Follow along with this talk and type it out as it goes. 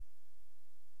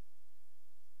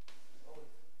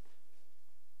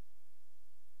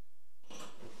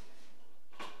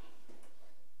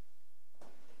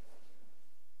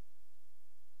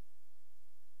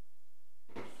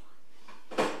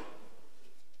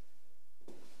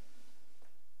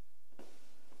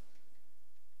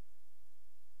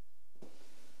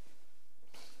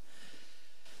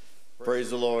Praise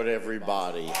the Lord,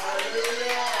 everybody.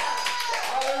 Hallelujah.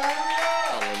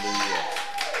 Hallelujah.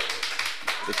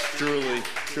 It's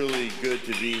truly good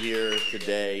to be here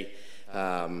today.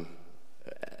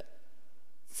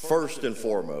 First and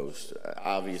foremost,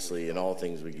 obviously, in all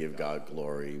things we give God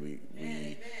glory.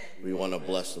 We want to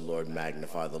bless the Lord,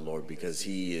 magnify the Lord, because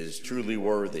he is truly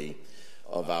worthy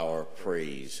of our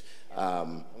praise.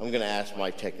 I'm going to ask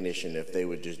my technician if they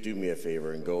would just do me a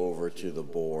favor and go over to the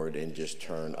board and just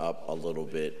turn up a little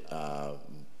bit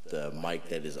the mic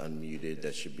that is unmuted.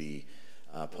 That should be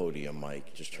podium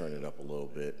mic. Just turn it up a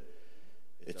little bit.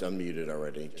 It's unmuted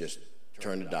already. Just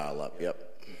turn the dial up.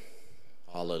 Yep.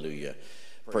 Hallelujah.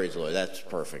 Praise the Lord. That's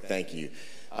perfect. Thank you.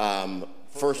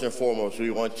 First and foremost,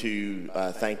 we want to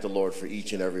thank the Lord for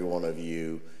each and every one of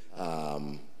you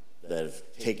that have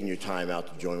taken your time out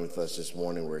to join with us this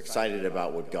morning. We're excited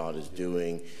about what God is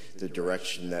doing, the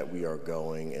direction that we are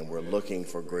going, and we're looking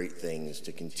for great things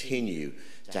to continue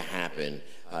to happen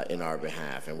in our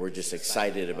behalf. And we're just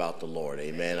excited about the Lord.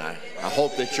 Amen. I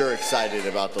hope that you're excited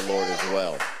about the Lord as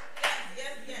well.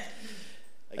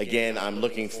 Again, I'm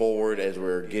looking forward as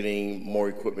we're getting more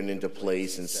equipment into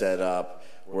place and set up.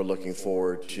 We're looking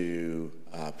forward to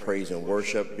praise and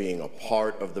worship being a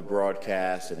part of the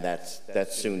broadcast, and that's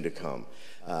soon to come.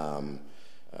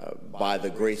 By the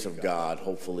grace of God,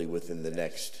 hopefully within the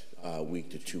next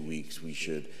week to 2 weeks, we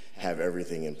should have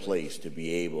everything in place to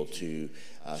be able to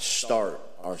start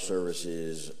our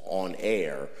services on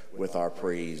air with our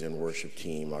praise and worship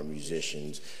team, our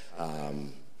musicians.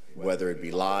 Whether it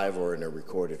be live or in a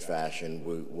recorded fashion,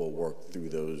 we'll work through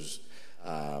those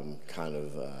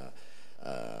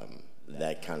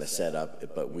that kind of setup,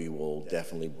 but we will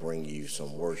definitely bring you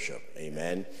some worship.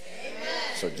 Amen? Amen.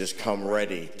 So just come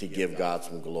ready to give God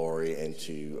some glory and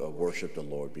to worship the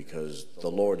Lord, because the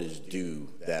Lord is due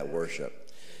that worship.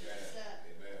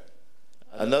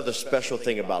 Amen. Another special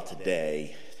thing about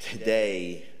today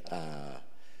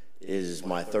is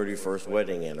my 31st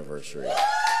wedding anniversary.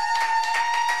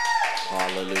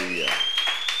 Hallelujah.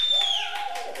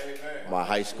 My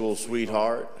high school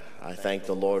sweetheart, I thank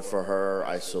the Lord for her.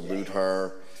 I salute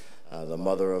her, the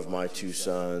mother of my 2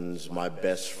 sons, my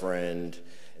best friend,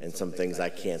 and some things I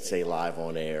can't say live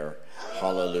on air.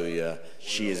 Hallelujah.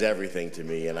 She is everything to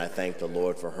me, and I thank the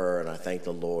Lord for her, and I thank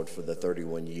the Lord for the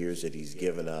 31 years that he's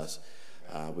given us.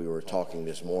 We were talking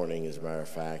this morning, as a matter of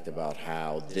fact, about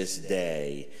how this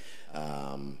day,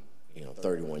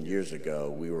 31 years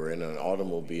ago, we were in an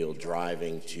automobile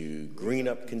driving to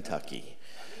Greenup, Kentucky,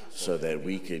 so that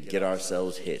we could get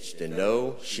ourselves hitched. And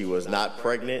no, she was not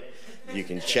pregnant. You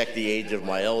can check the age of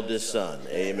my eldest son.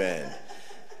 Amen.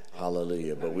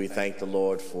 Hallelujah. But we thank the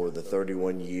Lord for the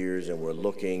 31 years, and we're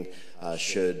looking,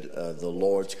 should the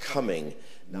Lord's coming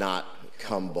not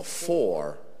come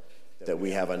before, that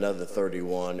we have another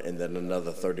 31, and then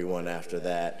another 31 after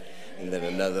that, and then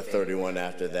another 31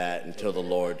 after that, until the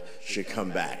Lord should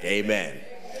come back. Amen.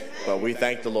 But we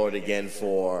thank the Lord again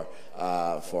for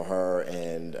her,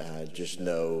 and just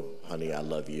know, honey, I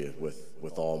love you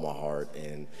with all my heart,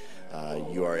 and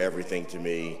you are everything to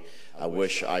me. I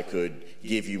wish I could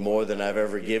give you more than I've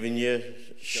ever given you,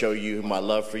 show you my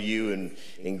love for you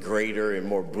in greater and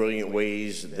more brilliant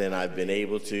ways than I've been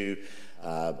able to,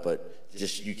 but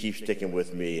just you keep sticking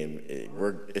with me, and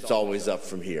it's always up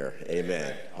from here.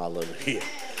 Amen. Hallelujah.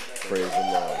 Praise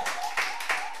the Lord.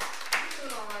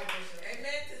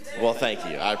 Well, thank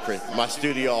you. I appreciate my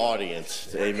studio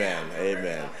audience. Amen.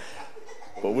 Amen.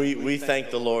 But we thank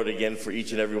the Lord again for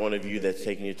each and every one of you that's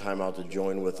taking your time out to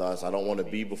join with us. I don't want to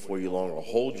be before you long or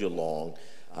hold you long,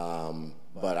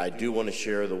 but I do want to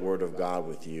share the Word of God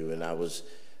with you. And I was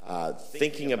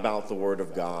thinking about the Word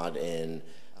of God and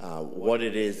what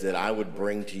it is that I would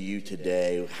bring to you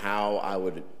today, how I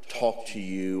would talk to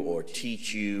you or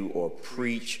teach you or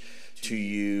preach to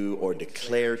you or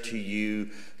declare to you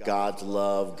God's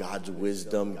love, God's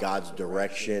wisdom, God's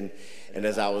direction. And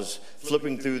as I was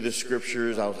flipping through the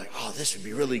scriptures, I was like, oh, this would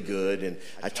be really good. And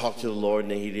I talked to the Lord,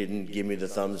 and he didn't give me the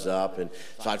thumbs up. And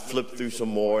so I'd flip through some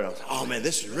more, and I was like, oh, man,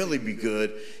 this would really be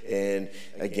good. And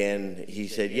again, he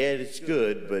said, yeah, it's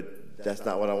good, but that's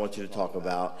not what I want you to talk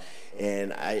about.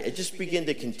 And I just began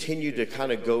to continue to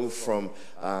kind of go from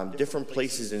different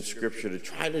places in Scripture to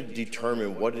try to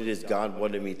determine what it is God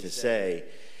wanted me to say.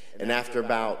 And after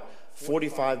about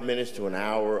 45 minutes to an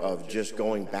hour of just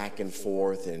going back and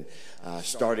forth and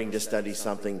starting to study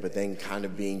something, but then kind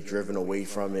of being driven away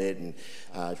from it and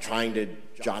trying to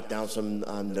jot down some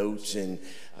notes and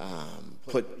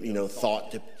put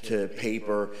thought to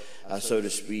paper, so to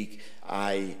speak,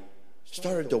 I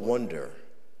started to wonder,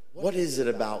 what is it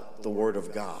about the Word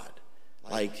of God?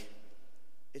 Like,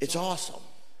 it's awesome.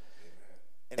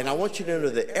 And I want you to know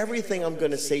that everything I'm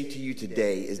going to say to you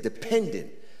today is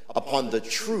dependent upon the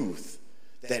truth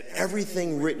that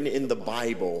everything written in the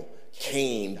Bible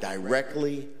came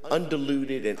directly,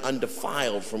 undiluted, and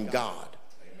undefiled from God.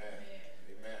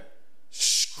 Amen.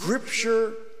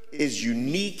 Scripture is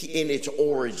unique in its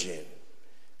origin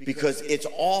because its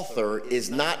author is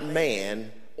not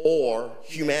man or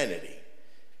humanity.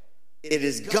 It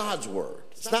is God's word.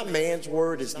 It's not man's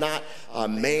word. It's not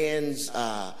man's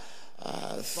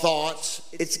thoughts.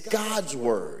 It's God's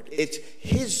word. It's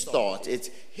his thoughts. It's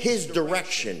his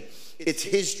direction. It's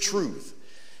his truth.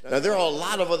 Now, there are a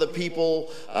lot of other people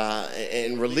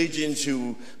and religions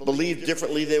who believe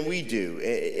differently than we do.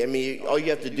 I mean, all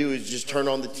you have to do is just turn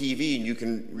on the TV and you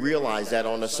can realize that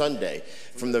on a Sunday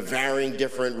from the varying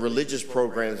different religious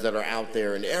programs that are out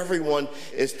there. And everyone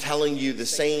is telling you the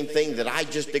same thing that I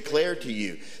just declared to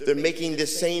you. They're making the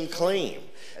same claim.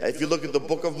 If you look at the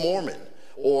Book of Mormon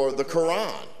or the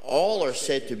Quran, all are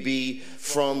said to be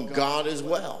from God as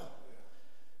well.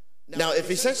 Now,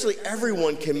 if essentially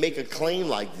everyone can make a claim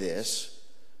like this,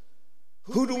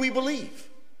 who do we believe?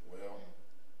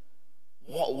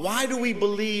 Why do we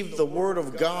believe the Word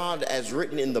of God as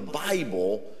written in the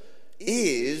Bible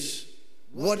is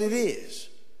what it is?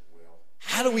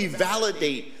 How do we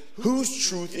validate whose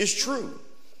truth is true?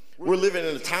 We're living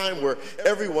in a time where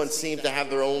everyone seems to have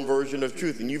their own version of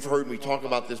truth. And you've heard me talk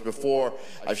about this before.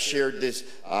 I've shared this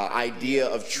idea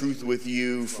of truth with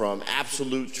you, from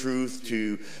absolute truth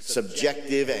to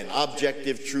subjective and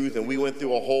objective truth. And we went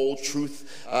through a whole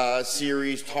truth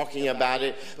series talking about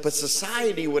it. But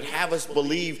society would have us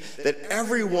believe that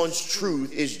everyone's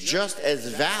truth is just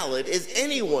as valid as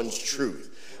anyone's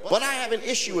truth. But I have an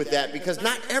issue with that because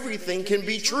not everything can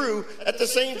be true at the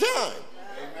same time.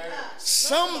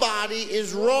 Somebody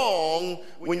is wrong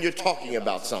when you're talking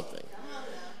about something.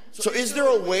 So is there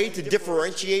a way to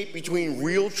differentiate between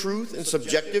real truth and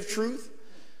subjective truth?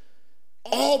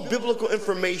 All biblical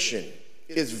information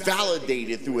is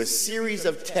validated through a series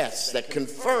of tests that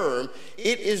confirm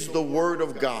it is the Word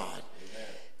of God.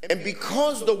 And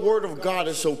because the Word of God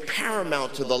is so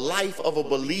paramount to the life of a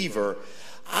believer,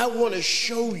 I want to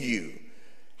show you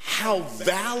how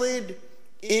valid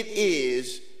it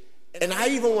is. And I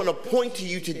even want to point to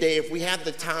you today, if we have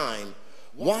the time,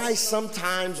 why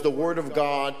sometimes the Word of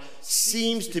God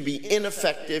seems to be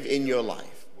ineffective in your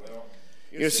life.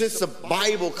 You know, since the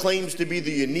Bible claims to be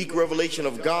the unique revelation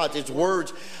of God, its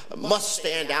words must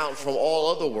stand out from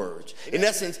all other words. In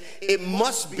essence, it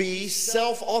must be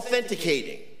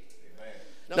self-authenticating.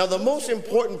 Now, the most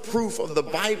important proof of the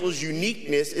Bible's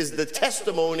uniqueness is the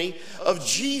testimony of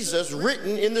Jesus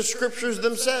written in the Scriptures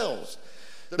themselves.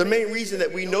 The main reason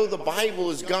that we know the Bible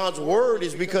is God's word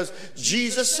is because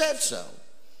Jesus said so.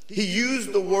 He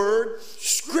used the word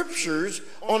Scriptures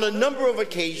on a number of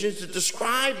occasions to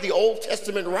describe the Old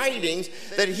Testament writings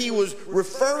that he was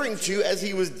referring to as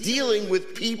he was dealing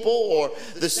with people, or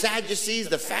the Sadducees,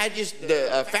 the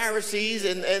Pharisees,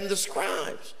 and the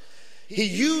scribes. He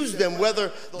used them,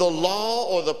 whether the law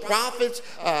or the prophets.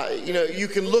 You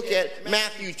can look at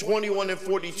Matthew 21 and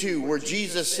 42, where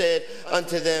Jesus said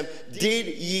unto them, did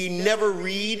ye never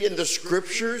read in the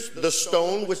Scriptures the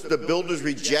stone which the builders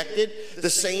rejected? The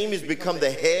same is become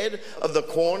the head of the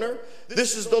corner.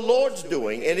 This is the Lord's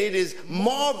doing, and it is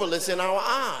marvelous in our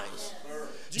eyes.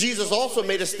 Jesus also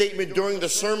made a statement during the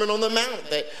Sermon on the Mount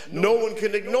that no one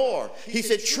can ignore. He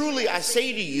said, truly I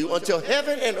say to you, until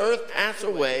heaven and earth pass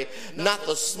away, not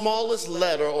the smallest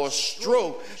letter or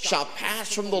stroke shall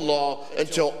pass from the law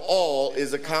until all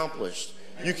is accomplished.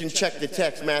 You can check the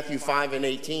text, Matthew 5 and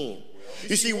 18.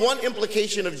 You see, one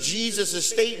implication of Jesus'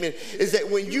 statement is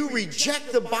that when you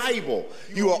reject the Bible,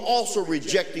 you are also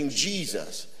rejecting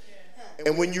Jesus.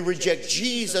 And when you reject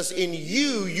Jesus in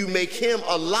you, you make him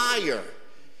a liar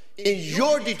in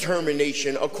your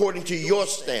determination according to your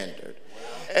standard.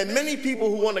 And many people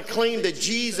who want to claim that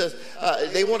Jesus,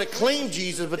 they want to claim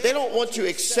Jesus, but they don't want to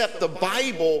accept the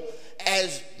Bible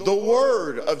as the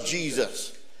word of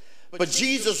Jesus. But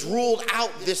Jesus ruled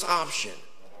out this option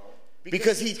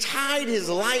because he tied his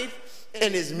life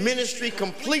and his ministry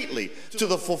completely to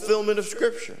the fulfillment of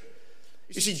Scripture.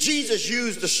 You see, Jesus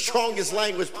used the strongest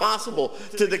language possible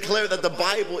to declare that the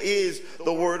Bible is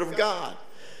the Word of God.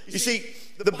 You see,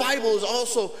 the Bible is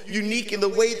also unique in the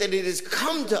way that it has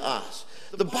come to us.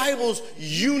 The Bible's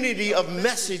unity of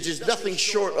message is nothing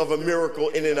short of a miracle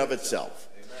in and of itself.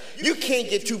 You can't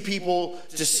get two people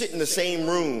to sit in the same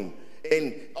room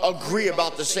and agree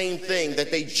about the same thing that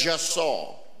they just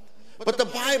saw. But the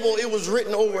Bible, it was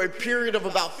written over a period of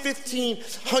about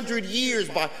 1,500 years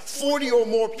by 40 or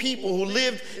more people who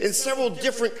lived in several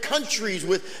different countries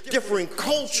with different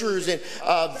cultures and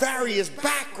various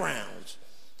backgrounds.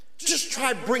 Just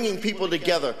try bringing people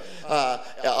together,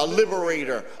 a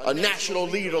liberator, a national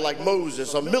leader like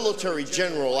Moses, a military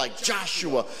general like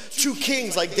Joshua, 2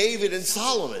 kings like David and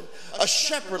Solomon, a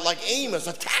shepherd like Amos,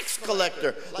 a tax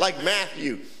collector like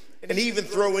Matthew, and even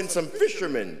throw in some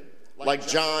fishermen like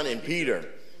John and Peter.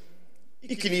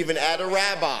 You can even add a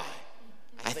rabbi.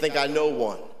 I think I know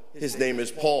one. His name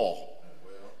is Paul.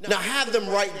 Now have them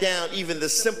write down even the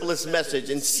simplest message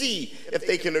and see if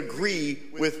they can agree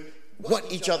with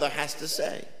what each other has to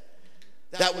say.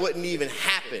 That wouldn't even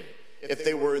happen if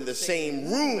they were in the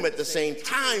same room at the same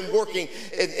time working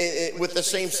with the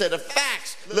same set of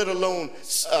facts, let alone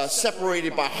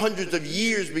separated by hundreds of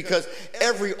years, because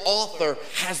every author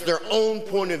has their own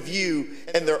point of view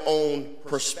and their own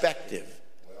perspective.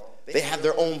 They have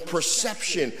their own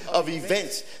perception of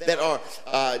events that are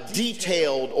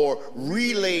detailed or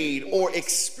relayed or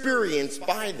experienced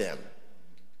by them.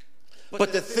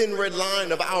 But the thin red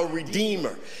line of our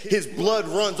Redeemer, his blood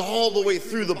runs all the way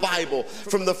through the Bible,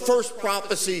 from the first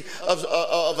prophecy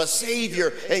of a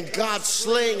Savior and God's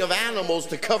slaying of animals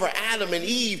to cover Adam and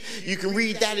Eve. You can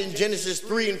read that in Genesis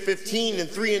 3:15 and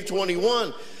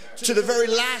 3:21. To the very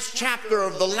last chapter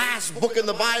of the last book in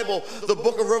the Bible, the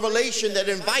book of Revelation, that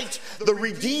invites the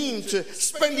redeemed to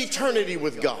spend eternity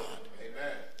with God.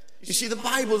 You see, the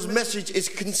Bible's message is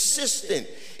consistent.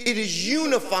 It is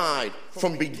unified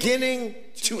from beginning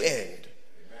to end.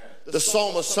 The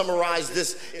psalmist summarized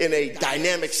this in a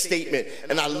dynamic statement,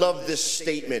 and I love this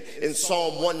statement in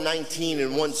Psalm 119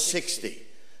 and 160.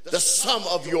 The sum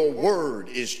of your word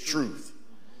is truth.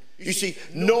 You see,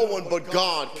 no one but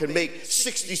God can make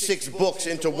 66 books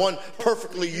into one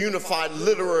perfectly unified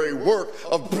literary work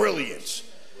of brilliance.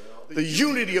 The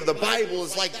unity of the Bible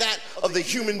is like that of the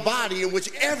human body, in which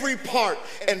every part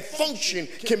and function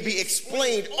can be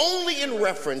explained only in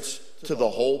reference to the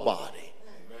whole body.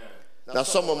 Now,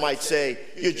 someone might say,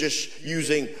 you're just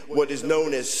using what is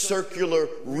known as circular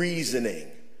reasoning.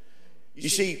 You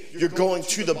see, you're going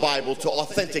to the Bible to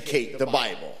authenticate the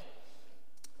Bible.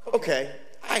 Okay,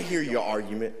 I hear your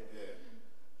argument.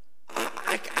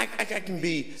 I can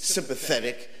be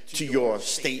sympathetic to your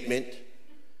statement.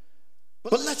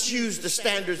 But let's use the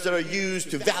standards that are used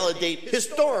to validate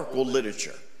historical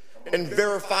literature and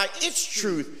verify its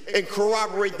truth and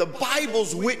corroborate the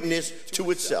Bible's witness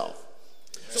to itself.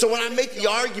 So when I make the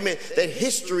argument that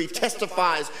history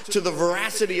testifies to the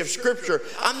veracity of Scripture,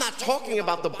 I'm not talking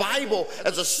about the Bible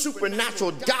as a supernatural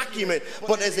document,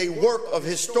 but as a work of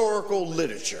historical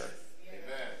literature.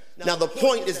 Now, the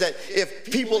point is that if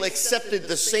people accepted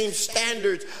the same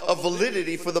standards of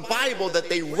validity for the Bible that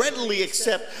they readily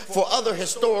accept for other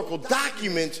historical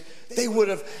documents, they would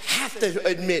have to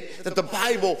admit that the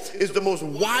Bible is the most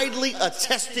widely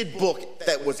attested book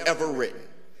that was ever written.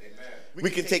 We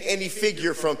can take any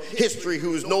figure from history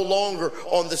who is no longer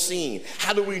on the scene.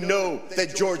 How do we know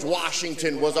that George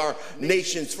Washington was our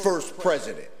nation's first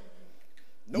president?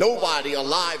 Nobody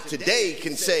alive today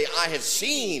can say, I have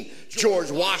seen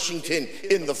George Washington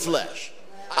in the flesh.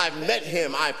 I've met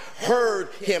him, I've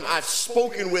heard him, I've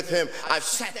spoken with him, I've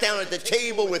sat down at the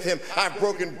table with him, I've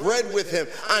broken bread with him.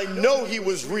 I know he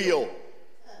was real.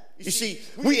 You see,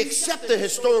 we accept the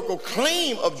historical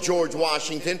claim of George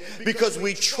Washington because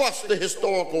we trust the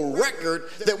historical record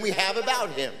that we have about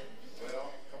him.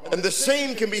 And the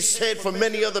same can be said for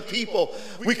many other people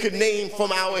we could name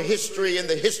from our history and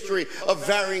the history of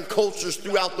varying cultures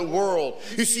throughout the world.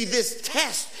 You see, this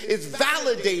test is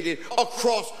validated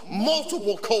across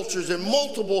multiple cultures and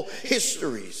multiple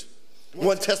histories.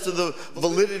 One test of the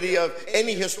validity of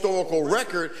any historical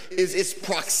record is its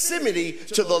proximity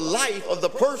to the life of the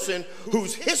person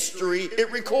whose history it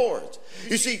records.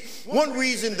 You see, one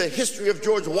reason the history of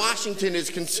George Washington is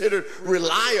considered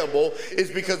reliable is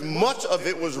because much of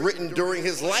it was written during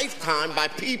his lifetime by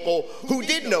people who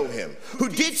did know him, who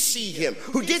did see him,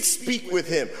 who did speak with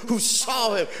him, who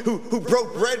saw him, who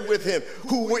broke bread with him,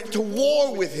 who went to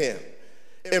war with him.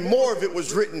 And more of it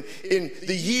was written in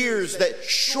the years that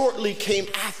shortly came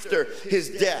after his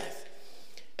death.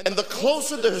 And the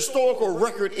closer the historical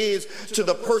record is to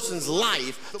the person's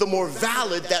life, the more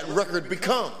valid that record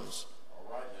becomes.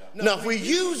 Now, if we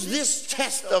use this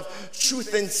test of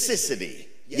truthicity,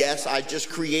 yes, I just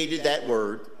created that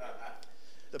word,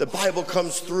 the Bible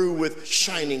comes through with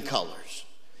shining colors.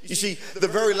 You see, the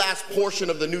very last portion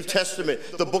of the New Testament,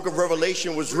 the book of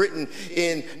Revelation, was written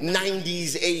in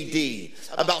 90s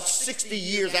AD, about 60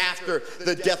 years after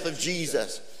the death of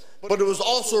Jesus. But it was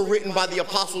also written by the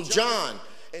Apostle John,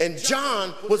 and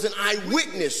John was an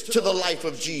eyewitness to the life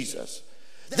of Jesus.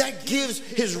 That gives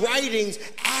his writings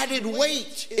added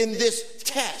weight in this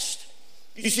test.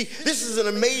 You see, this is an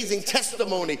amazing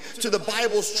testimony to the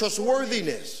Bible's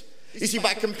trustworthiness. You see,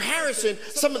 by comparison,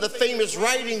 some of the famous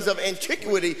writings of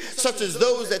antiquity, such as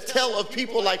those that tell of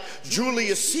people like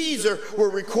Julius Caesar, were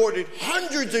recorded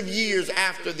hundreds of years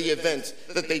after the events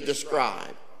that they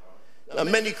describe. Now,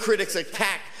 many critics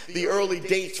attack the early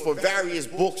dates for various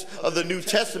books of the New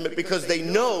Testament because they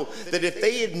know that if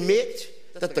they admit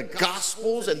that the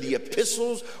Gospels and the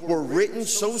epistles were written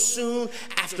so soon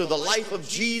after the life of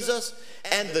Jesus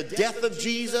and the death of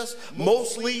Jesus,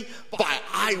 mostly by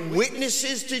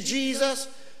eyewitnesses to Jesus,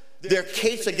 their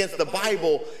case against the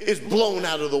Bible is blown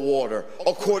out of the water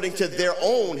according to their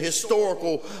own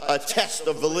historical test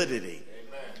of validity.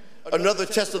 Another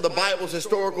test of the Bible's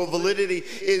historical validity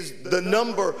is the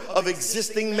number of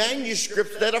existing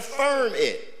manuscripts that affirm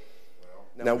it.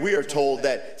 Now, we are told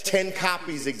that 10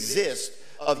 copies exist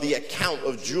of the account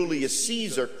of Julius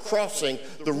Caesar crossing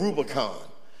the Rubicon.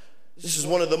 This is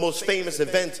one of the most famous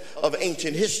events of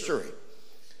ancient history.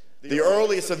 The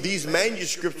earliest of these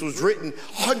manuscripts was written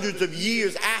hundreds of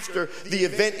years after the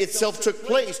event itself took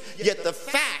place, yet the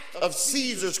fact of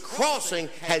Caesar's crossing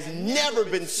has never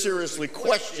been seriously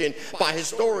questioned by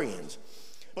historians.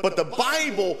 But the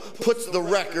Bible puts the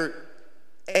record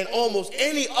and almost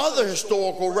any other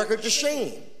historical record to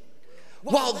shame.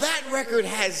 While that record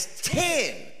has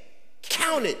 10,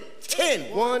 count it,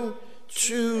 10, 1,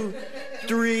 2,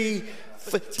 3,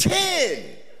 4, 10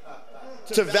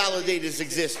 to validate its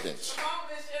existence.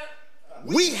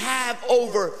 We have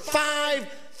over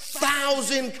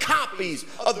 5,000 copies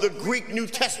of the Greek New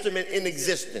Testament in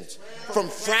existence, from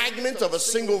fragments of a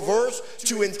single verse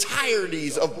to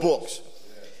entireties of books.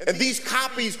 And these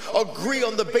copies agree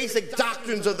on the basic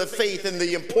doctrines of the faith and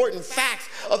the important facts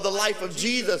of the life of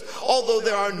Jesus. Although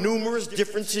there are numerous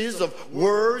differences of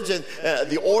words and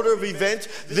the order of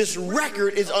events, this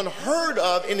record is unheard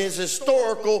of in his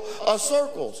historical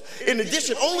circles. In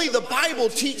addition, only the Bible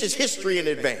teaches history in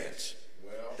advance.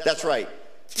 That's right,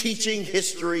 teaching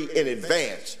history in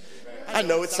advance. I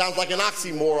know it sounds like an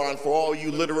oxymoron for all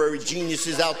you literary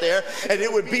geniuses out there, and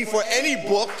it would be for any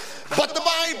book but the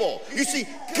Bible. You see,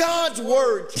 God's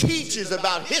word teaches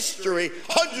about history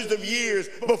hundreds of years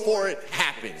before it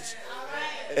happens.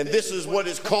 And this is what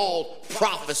is called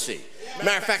prophecy.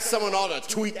 Matter of fact, someone ought to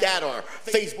tweet that or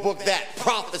Facebook that.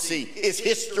 Prophecy is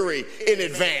history in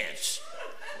advance.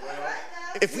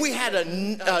 If we had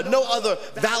no other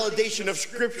validation of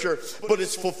Scripture but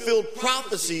its fulfilled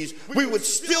prophecies, we would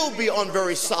still be on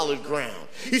very solid ground.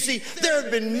 You see, there have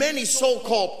been many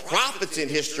so-called prophets in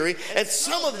history, and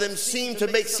some of them seem to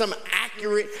make some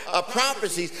accurate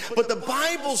prophecies, but the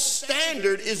Bible's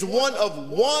standard is one of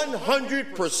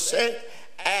 100%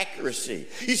 accuracy.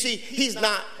 You see, he's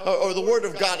not, or the Word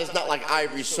of God is not like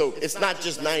ivory soap. It's not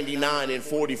just 99 and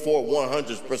 44,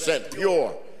 100%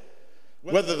 pure.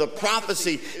 Whether the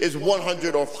prophecy is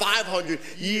 100 or 500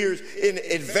 years in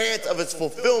advance of its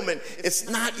fulfillment, it's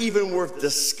not even worth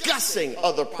discussing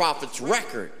other prophets'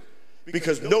 record,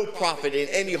 because no prophet in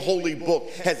any holy book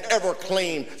has ever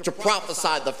claimed to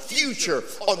prophesy the future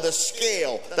on the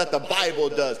scale that the Bible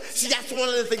does. See, that's one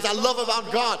of the things I love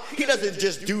about God. He doesn't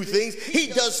just do things. He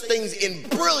does things in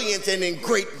brilliance and in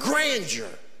great grandeur.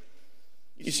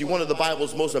 You see, one of the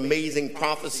Bible's most amazing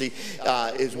prophecy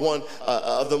is one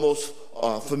of the most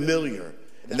familiar,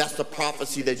 and that's the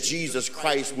prophecy that Jesus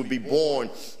Christ would be born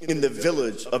in the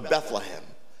village of Bethlehem.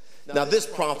 Now, this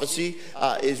prophecy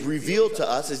is revealed to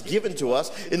us, is given to us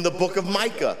in the book of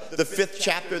Micah, the 5th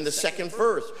chapter and the 2nd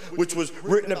verse, which was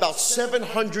written about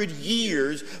 700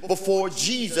 years before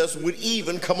Jesus would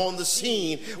even come on the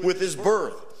scene with his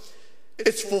birth.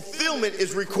 Its fulfillment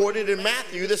is recorded in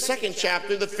Matthew, the 2nd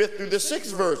chapter, the 5th through the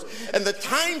 6th verse. And the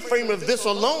time frame of this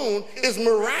alone is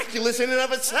miraculous in and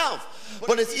of itself.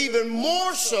 But it's even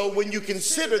more so when you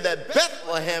consider that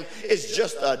Bethlehem is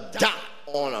just a dot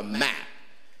on a map.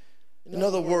 In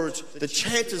other words, the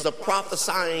chances of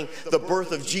prophesying the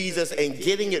birth of Jesus and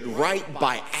getting it right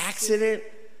by accident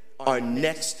are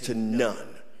next to none.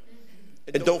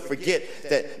 And don't forget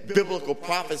that biblical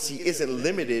prophecy isn't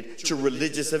limited to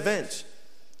religious events.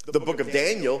 The book of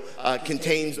Daniel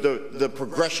contains the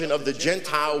progression of the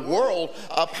Gentile world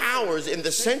powers in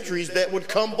the centuries that would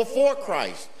come before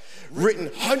Christ.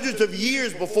 Written hundreds of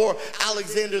years before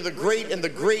Alexander the Great and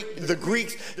the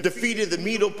Greeks defeated the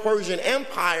Medo-Persian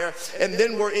Empire and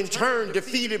then were in turn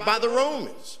defeated by the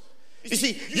Romans. You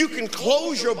see, you can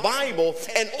close your Bible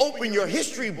and open your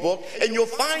history book, and you'll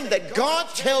find that God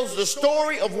tells the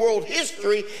story of world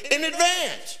history in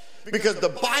advance. because the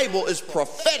Bible is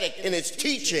prophetic in its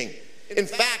teaching. In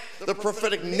fact, the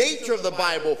prophetic nature of the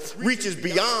Bible reaches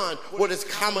beyond what is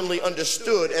commonly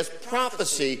understood as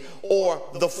prophecy or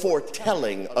the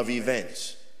foretelling of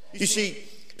events. You see,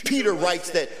 Peter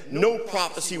writes that no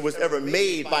prophecy was ever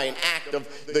made by an act of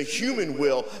the human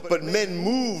will, but men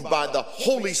moved by the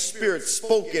Holy Spirit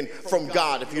spoken from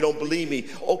God. If you don't believe me,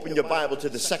 open your Bible to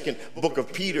the second book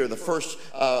of Peter, the first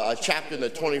chapter and the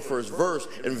 21st verse,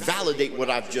 and validate what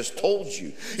I've just told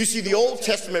you. You see, the Old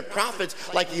Testament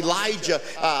prophets like Elijah,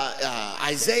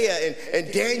 Isaiah,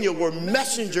 and Daniel were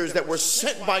messengers that were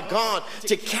sent by God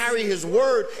to carry his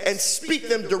word and speak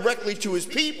them directly to his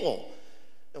people.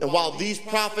 And while these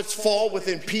prophets fall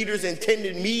within Peter's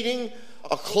intended meaning,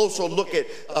 a closer look at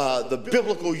the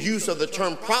biblical use of the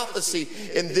term prophecy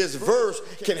in this verse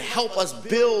can help us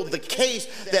build the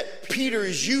case that Peter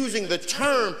is using the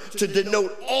term to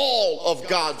denote all of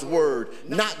God's word,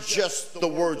 not just the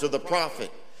words of the prophet.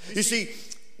 You see,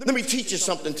 let me teach you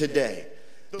something today.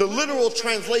 The literal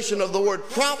translation of the word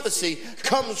prophecy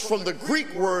comes from the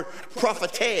Greek word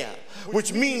propheteia,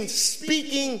 which means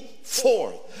speaking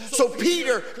forth. So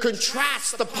Peter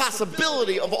contrasts the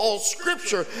possibility of all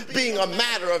scripture being a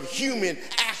matter of human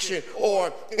action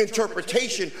or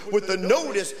interpretation with the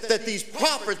notice that these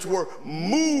prophets were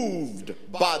moved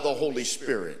by the Holy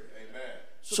Spirit.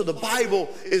 So the Bible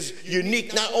is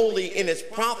unique not only in its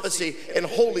prophecy and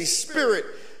Holy Spirit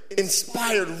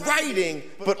inspired writing,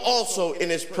 but also in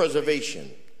its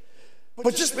preservation.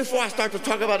 But just before I start to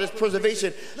talk about its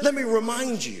preservation, let me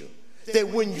remind you that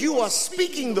when you are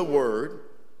speaking the word,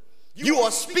 you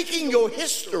are speaking your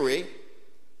history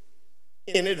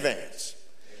in advance.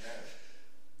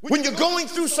 When you're going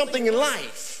through something in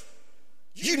life,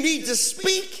 you need to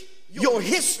speak your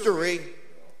history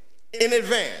in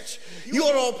advance. You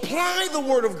ought to apply the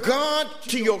word of God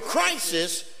to your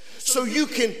crisis so you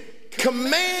can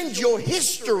command your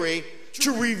history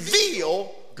to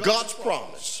reveal God's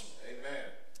promise. Amen.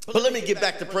 But let me get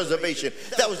back to preservation.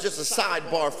 That was just a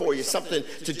sidebar for you, something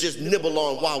to just nibble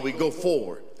on while we go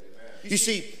forward. Amen. You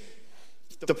see,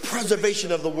 the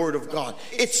preservation of the Word of God,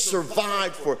 it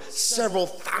survived for several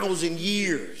thousand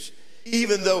years.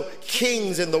 Even though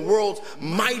kings and the world's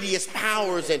mightiest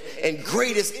powers and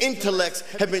greatest intellects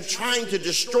have been trying to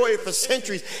destroy it for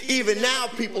centuries, even now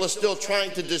people are still trying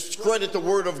to discredit the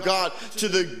Word of God to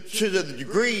the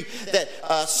degree that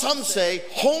some say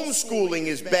homeschooling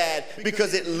is bad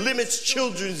because it limits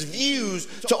children's views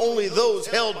to only those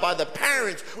held by the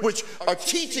parents, which are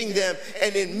teaching them.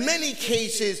 And in many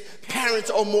cases,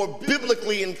 parents are more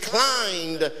biblically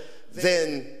inclined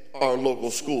than our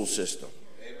local school system.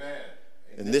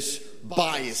 And this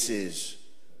biases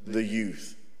the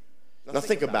youth. Now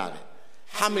think about it.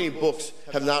 How many books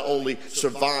have not only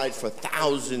survived for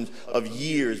thousands of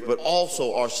years, but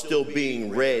also are still being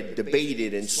read,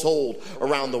 debated, and sold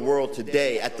around the world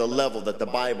today at the level that the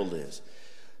Bible is?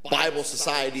 Bible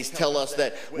societies tell us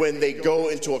that when they go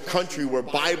into a country where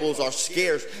Bibles are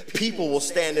scarce, people will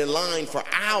stand in line for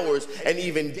hours and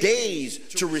even days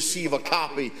to receive a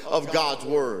copy of God's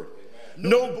Word.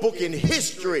 No book in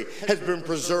history has been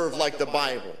preserved like the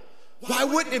Bible. Why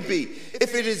wouldn't it be?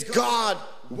 If it is God's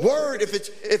word,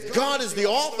 if God is the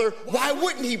author, why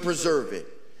wouldn't he preserve it?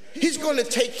 He's going to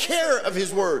take care of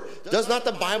his word. Does not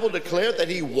the Bible declare that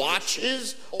he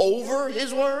watches over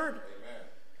his word?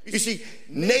 You see,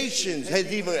 nations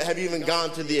have even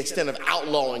gone to the extent of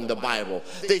outlawing the Bible.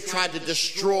 They've tried to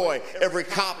destroy every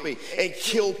copy and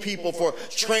kill people for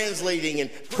translating and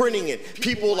printing it.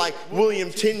 People like William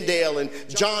Tyndale and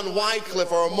John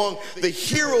Wycliffe are among the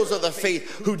heroes of the faith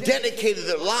who dedicated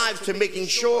their lives to making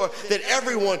sure that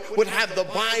everyone would have the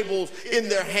Bibles in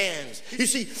their hands. You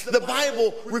see, the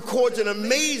Bible records an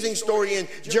amazing story in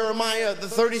Jeremiah, the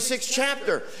 36th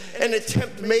chapter, an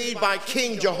attempt made by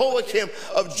King Jehoiakim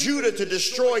of Judah to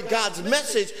destroy God's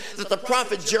message that the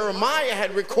prophet Jeremiah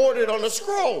had recorded on a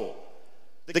scroll.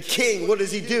 The king, what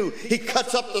does he do? He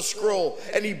cuts up the scroll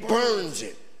and he burns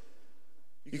it.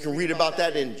 You can read about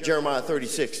that in Jeremiah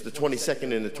 36, the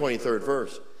 22nd and the 23rd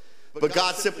verse. But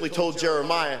God simply told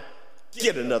Jeremiah,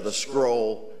 get another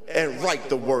scroll and write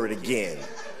the word again.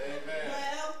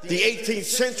 The 18th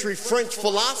century French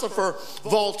philosopher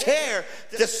Voltaire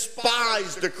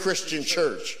despised the Christian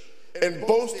church and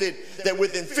boasted that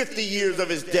within 50 years of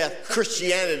his death,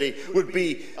 Christianity would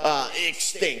be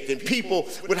extinct and people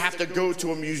would have to go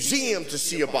to a museum to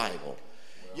see a Bible.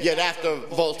 Yet after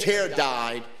Voltaire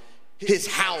died, his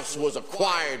house was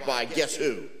acquired by, guess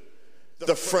who?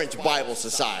 The French Bible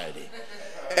Society.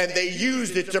 And they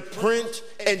used it to print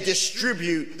and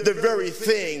distribute the very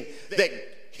thing that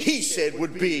he said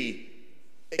would be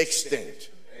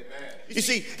extinct. You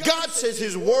see, God says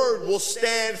his word will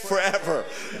stand forever.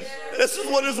 This is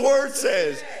what his word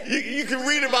says. You can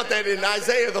read about that in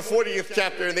Isaiah, the 40th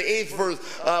chapter, in the 8th verse,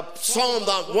 Psalm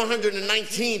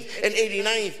 119th and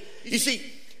 89th. You see,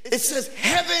 it says,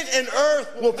 heaven and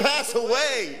earth will pass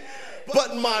away,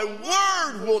 but my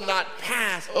word will not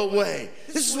pass away.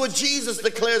 This is what Jesus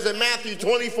declares in Matthew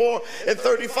 24 and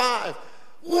 35.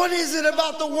 What is it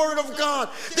about the Word of God?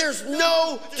 There's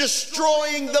no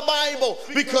destroying the Bible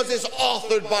because it's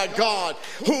authored by God,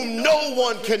 whom no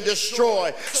one can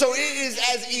destroy. So it is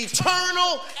as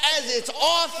eternal as its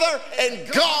author,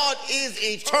 and God is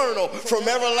eternal from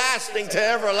everlasting to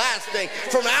everlasting,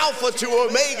 from Alpha to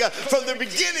Omega, from the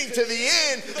beginning to the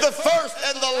end, the first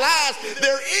and the last.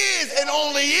 There is and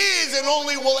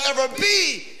only will ever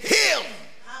be Him.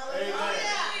 Amen.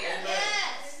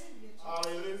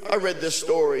 I read this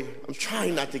story. I'm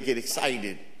trying not to get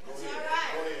excited.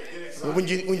 But when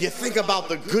you think about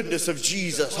the goodness of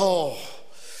Jesus,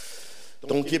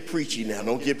 don't get preachy now.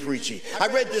 Don't get preachy. I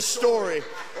read this story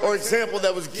or example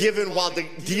that was given while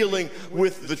dealing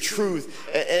with the truth.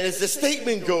 And as the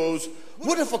statement goes,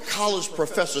 what if a college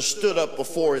professor stood up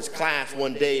before his class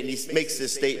one day and he makes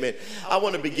this statement? I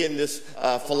want to begin this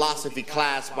philosophy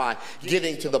class by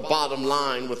getting to the bottom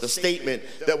line with a statement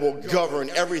that will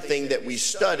govern everything that we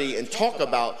study and talk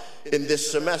about in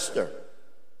this semester.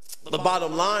 The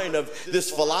bottom line of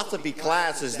this philosophy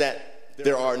class is that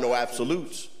there are no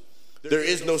absolutes. There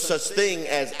is no such thing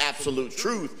as absolute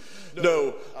truth.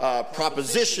 No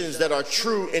propositions that are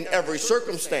true in every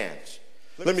circumstance.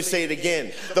 Let me say it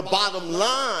again. The bottom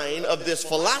line of this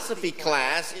philosophy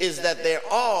class is that there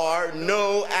are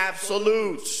no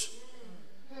absolutes.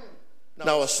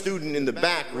 Now, a student in the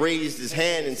back raised his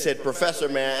hand and said, "Professor,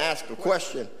 may I ask a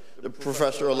question?" The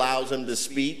professor allows him to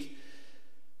speak.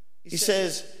 He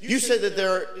says, "You said that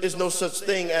there is no such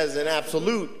thing as an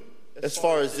absolute as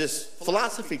far as this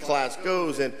philosophy class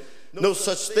goes, and no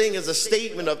such thing as a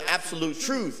statement of absolute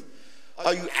truth.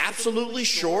 Are you absolutely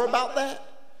sure about that?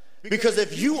 Because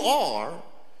if you are,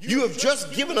 you have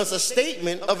just given us a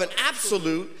statement of an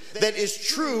absolute that is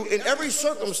true in every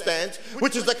circumstance,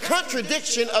 which is a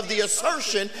contradiction of the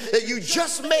assertion that you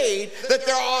just made that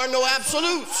there are no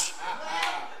absolutes."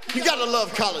 You gotta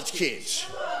love college kids.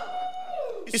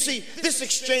 You see, this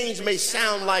exchange may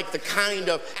sound like the kind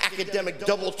of academic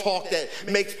double talk that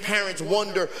makes parents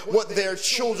wonder what their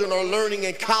children are learning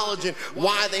in college and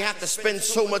why they have to spend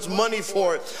so much money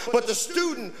for it. But the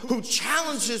student who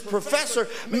challenges professor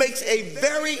makes a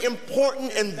very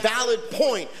important and valid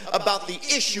point about the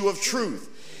issue of truth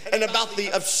and about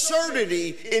the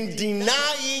absurdity in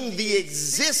denying the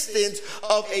existence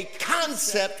of a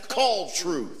concept called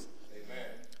truth.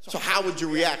 So how would you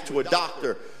react to a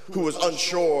doctor who was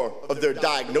unsure of their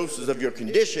diagnosis of your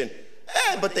condition,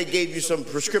 but they gave you some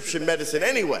prescription medicine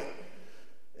anyway?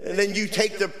 And then you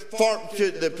take the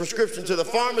prescription to the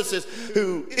pharmacist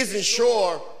who isn't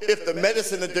sure if the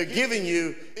medicine that they're giving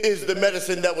you is the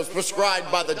medicine that was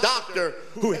prescribed by the doctor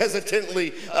who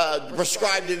hesitantly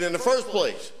prescribed it in the first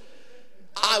place.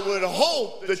 I would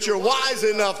hope that you're wise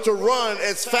enough to run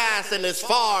as fast and as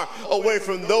far away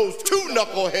from those two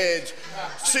knuckleheads,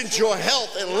 since your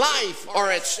health and life are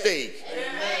at stake.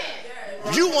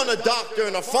 Amen. You want a doctor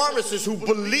and a pharmacist who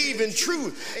believe in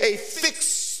truth, a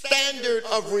fixed standard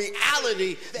of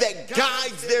reality that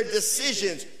guides their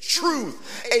decisions. Truth,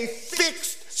 a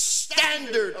fixed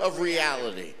standard of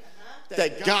reality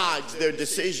that guides their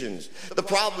decisions. The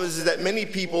problem is that many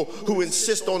people who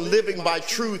insist on living by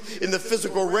truth in the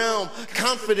physical realm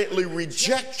confidently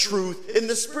reject truth in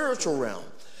the spiritual realm.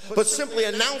 But simply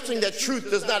announcing that truth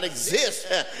does not exist,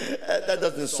 that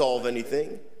doesn't solve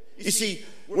anything. You see,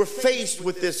 we're faced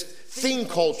with this thing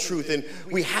called truth, and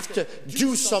we have to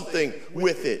do something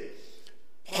with it.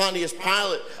 Pontius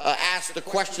Pilate asked the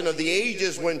question of the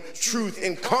ages when truth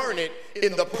incarnate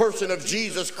in the person of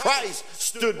Jesus Christ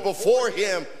stood before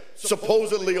him,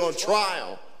 supposedly on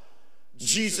trial.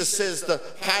 Jesus says to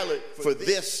Pilate, "For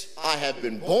this I have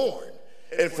been born,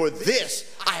 and for this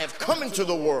I have come into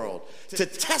the world, to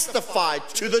testify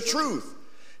to the truth.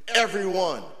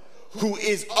 Everyone who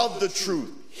is of the truth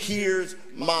hears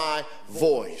my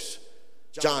voice."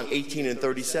 John 18 and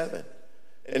 37.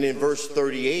 And in verse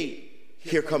 38,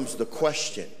 here comes the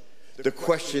question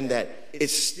that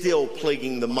is still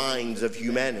plaguing the minds of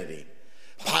humanity.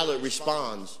 Pilate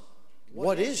responds,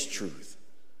 "What is truth?"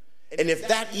 And if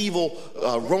that evil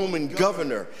Roman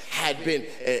governor had been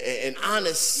an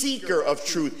honest seeker of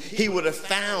truth, he would have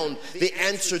found the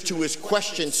answer to his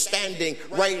question standing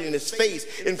right in his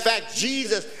face. In fact,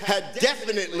 Jesus had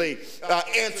definitely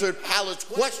answered Pilate's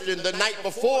question the night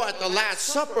before at the Last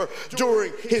Supper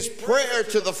during his prayer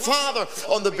to the Father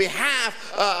on the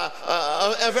behalf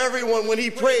of everyone when he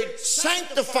prayed,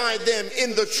 "Sanctify them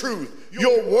in the truth.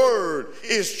 Your word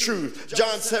is truth."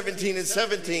 John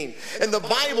 17:17. And the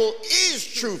Bible is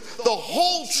truth, the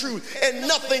whole truth, and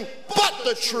nothing but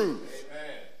the truth.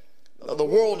 Now, the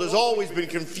world has always been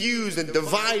confused and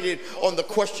divided on the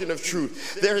question of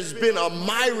truth. There has been a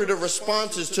myriad of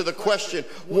responses to the question,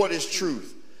 what is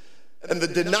truth? And the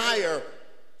denier,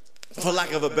 for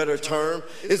lack of a better term,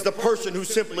 is the person who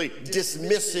simply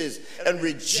dismisses and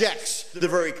rejects the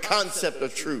very concept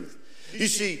of truth. You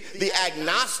see, the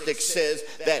agnostic says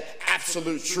that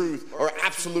absolute truth or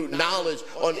absolute knowledge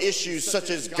on issues such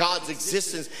as God's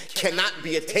existence cannot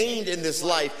be attained in this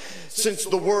life. Since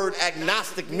the word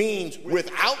agnostic means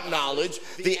without knowledge,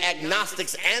 the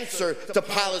agnostic's answer to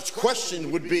Pilate's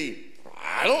question would be,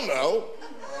 I don't know,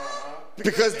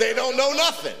 because they don't know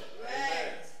nothing.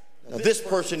 Now, this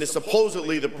person is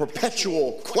supposedly the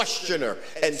perpetual questioner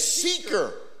and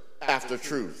seeker after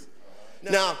truth.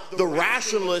 Now, the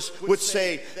rationalists would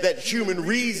say that human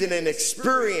reason and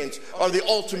experience are the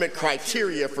ultimate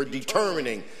criteria for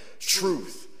determining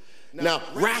truth. Now,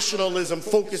 rationalism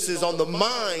focuses on the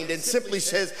mind and simply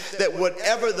says that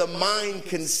whatever the mind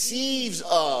conceives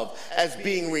of as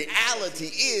being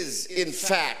reality is, in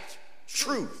fact,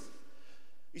 truth.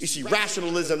 You see,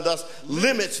 rationalism thus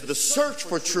limits the search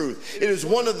for truth. It is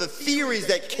one of the theories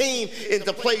that came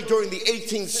into play during the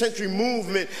 18th century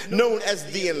movement known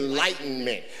as the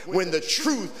Enlightenment, when the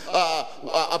truth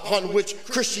upon which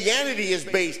Christianity is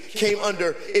based came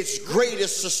under its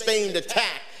greatest sustained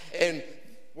attack and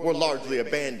were largely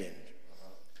abandoned.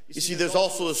 You see, there's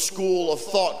also a school of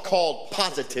thought called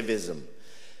positivism,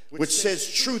 which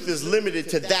says truth is limited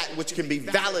to that which can be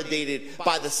validated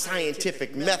by the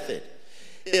scientific method.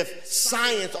 If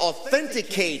science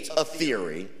authenticates a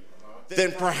theory,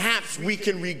 then perhaps we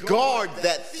can regard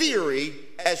that theory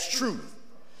as truth.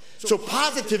 So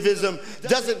positivism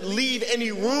doesn't leave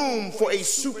any room for a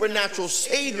supernatural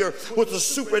savior with a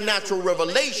supernatural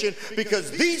revelation,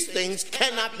 because these things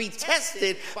cannot be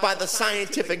tested by the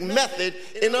scientific method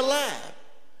in a lab.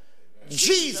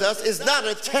 Jesus is not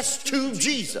a test tube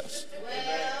Jesus.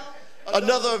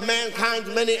 Another of mankind's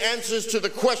many answers to the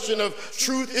question of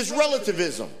truth is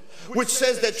relativism, which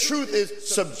says that truth is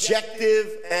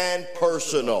subjective and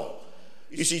personal.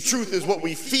 You see, truth is what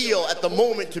we feel at the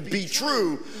moment to be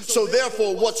true, so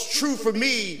therefore what's true for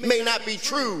me may not be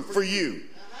true for you.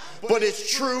 But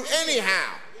it's true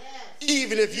anyhow,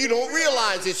 even if you don't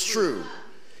realize it's true.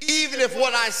 Even if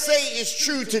what I say is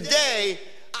true today,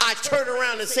 I turn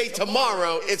around and say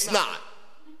tomorrow it's not.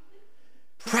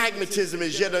 Pragmatism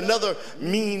is yet another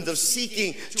means of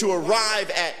seeking to arrive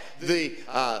at the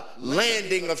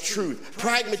landing of truth.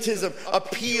 Pragmatism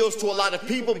appeals to a lot of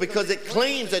people because it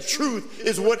claims that truth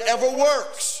is whatever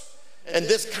works. And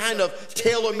this kind of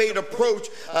tailor-made approach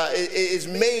is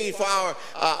made for our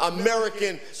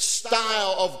American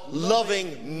style of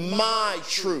loving my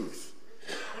truth.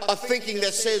 A thinking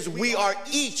that says we are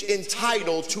each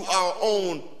entitled to our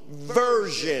own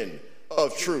version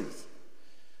of truth.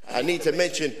 I need to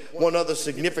mention one other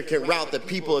significant route that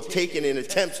people have taken in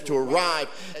attempts to arrive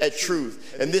at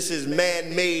truth, and this is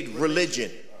man-made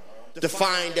religion,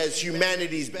 defined as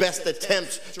humanity's best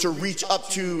attempts to reach up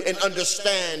to and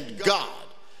understand God.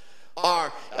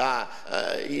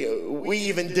 We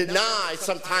even deny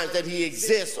sometimes that he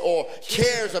exists or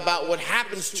cares about what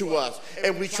happens to us,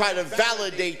 and we try to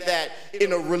validate that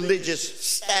in a religious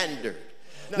standard.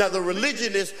 Now, the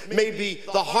religionist may be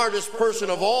the hardest person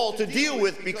of all to deal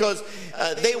with, because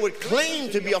they would claim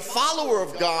to be a follower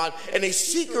of God and a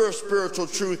seeker of spiritual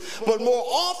truth, but more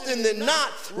often than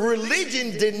not,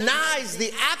 religion denies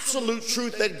the absolute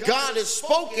truth that God has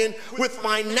spoken with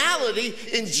finality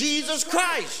in Jesus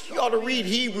Christ. You ought to read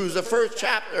Hebrews, the first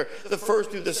chapter, the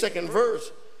first through the second verse.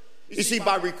 You see,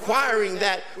 by requiring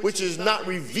that which is not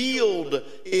revealed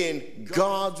in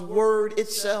God's word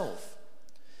itself.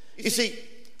 You see,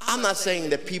 I'm not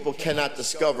saying that people cannot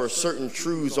discover certain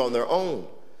truths on their own,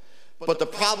 but the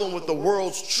problem with the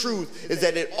world's truth is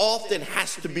that it often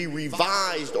has to be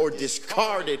revised or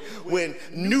discarded when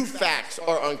new facts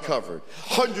are uncovered.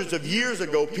 Hundreds of years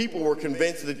ago, people were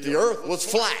convinced that the earth was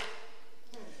flat.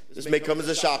 This may come as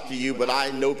a shock to you, but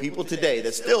I know people today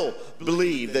that still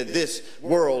believe that this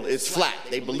world is flat.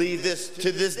 They believe this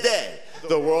to this day.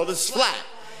 The world is flat.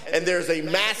 and there's a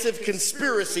massive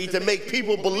conspiracy to make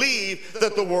people believe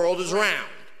that the world is round.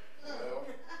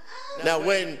 Now,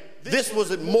 when this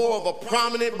was more of a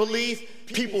prominent belief,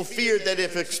 people feared that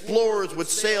if explorers would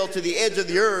sail to the edge of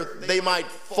the earth, they might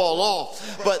fall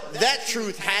off. But that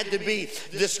truth had to be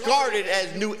discarded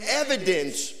as new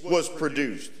evidence was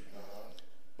produced.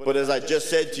 But as I just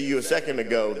said to you a second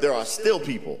ago, there are still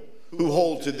people who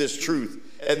hold to this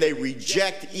truth, and they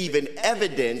reject even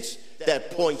evidence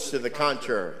that points to the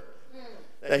contrary.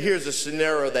 Now, here's a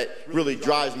scenario that really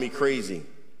drives me crazy.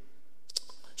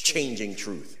 Changing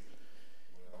truth.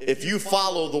 If you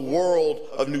follow the world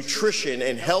of nutrition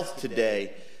and health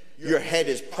today, your head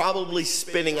is probably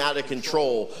spinning out of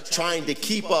control, trying to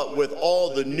keep up with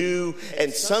all the new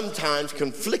and sometimes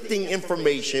conflicting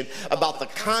information about the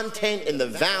content and the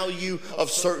value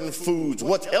of certain foods,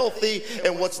 what's healthy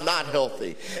and what's not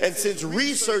healthy. And since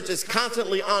research is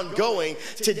constantly ongoing,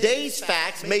 today's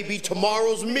facts may be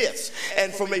tomorrow's myths.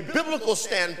 And from a biblical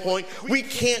standpoint, we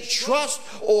can't trust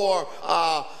or,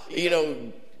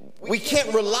 we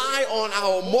can't rely on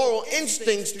our moral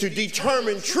instincts to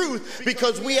determine truth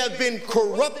because we have been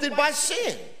corrupted by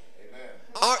sin.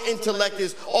 Our intellect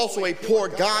is also a poor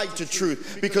guide to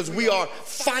truth because we are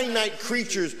finite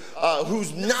creatures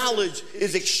whose knowledge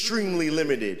is extremely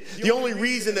limited. The only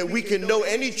reason that we can know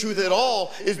any truth at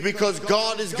all is because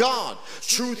God is God.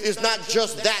 Truth is not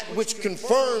just that which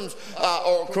confirms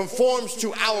or conforms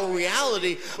to our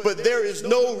reality, but there is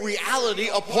no reality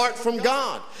apart from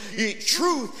God.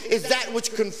 Truth is that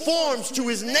which conforms to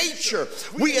his nature.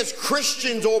 We as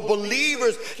Christians or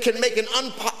believers can make an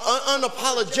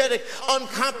unapologetic,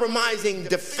 uncompromising,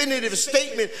 definitive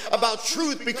statement about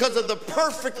truth because of the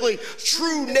perfectly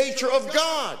true nature of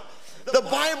God. The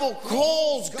Bible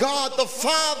calls God the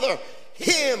Father,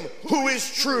 him who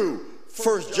is true.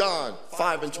 1 John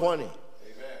 5:20.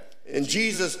 And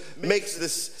Jesus makes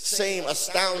this same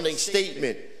astounding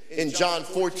statement in John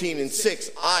 14:6.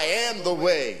 I am the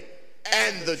way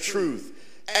and the truth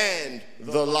and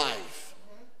the life.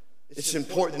 It's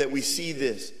important that we see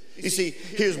this. You see,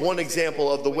 here's one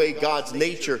example of the way God's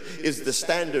nature is the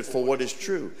standard for what is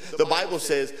true. The Bible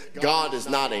says God is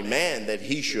not a man that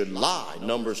he should lie,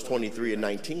 Numbers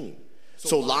 23:19.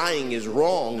 So lying is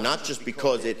wrong, not just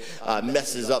because it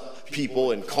messes up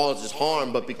people and causes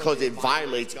harm, but because it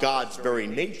violates God's very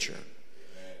nature.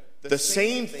 The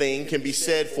same thing can be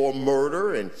said for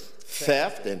murder and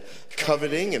theft and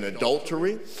coveting and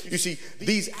adultery. You see,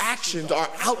 these actions are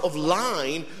out of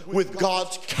line with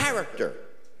God's character.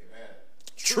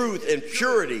 Truth and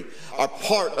purity are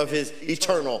part of his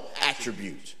eternal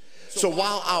attributes. So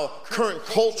while our current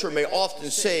culture may often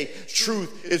say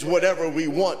truth is whatever we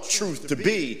want truth to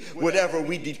be, whatever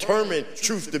we determine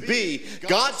truth to be,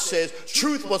 God says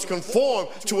truth must conform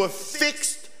to a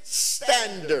fixed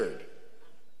standard.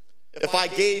 If I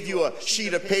gave you a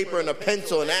sheet of paper and a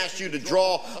pencil and asked you to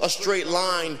draw a straight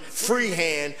line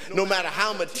freehand, no matter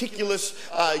how meticulous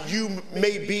you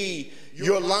may be,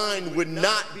 your line would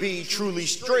not be truly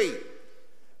straight.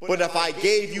 But if I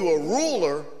gave you a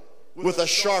ruler with a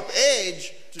sharp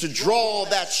edge to draw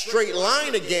that straight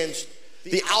line against,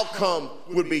 the outcome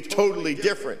would be totally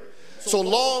different. So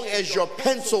long as your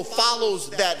pencil follows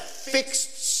that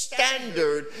fixed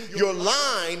standard, your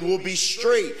line will be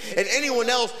straight. And anyone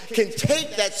else can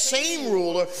take that same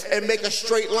ruler and make a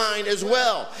straight line as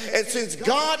well. And since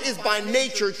God is by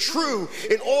nature true,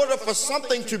 in order for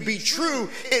something to be true,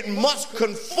 it must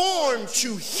conform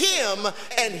to him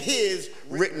and his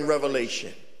written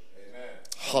revelation. Amen.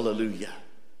 Hallelujah.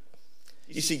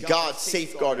 You see, God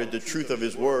safeguarded the truth of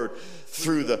his word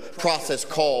through the process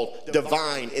called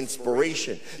divine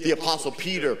inspiration. The Apostle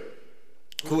Peter,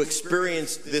 who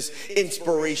experienced this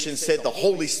inspiration, said the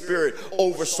Holy Spirit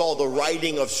oversaw the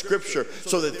writing of Scripture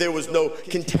so that there was no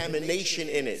contamination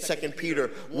in it. 2 Peter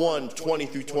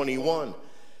 1:20-21.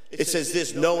 It says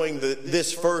this, knowing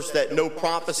this first, that no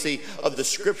prophecy of the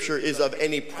Scripture is of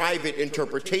any private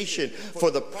interpretation. For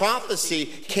the prophecy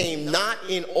came not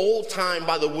in old time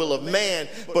by the will of man,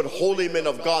 but holy men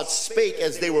of God spake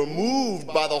as they were moved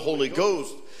by the Holy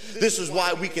Ghost. This is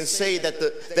why we can say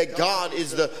that God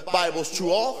is the Bible's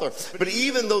true author. But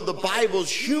even though the Bible's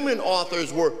human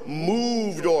authors were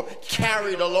moved or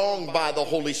carried along by the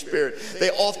Holy Spirit, they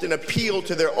often appeal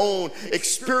to their own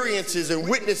experiences and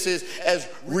witnesses as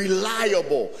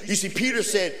reliable. You see, Peter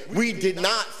said, we did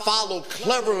not follow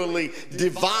cleverly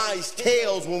devised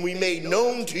tales when we made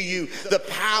known to you the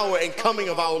power and coming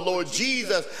of our Lord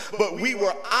Jesus, but we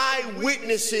were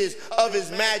eyewitnesses of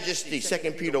his majesty.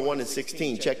 2 Peter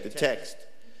 1:16. Check the text.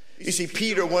 You see,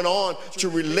 Peter went on to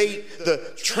relate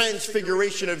the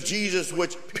transfiguration of Jesus,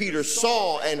 which Peter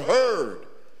saw and heard.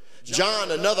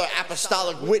 John, another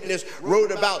apostolic witness,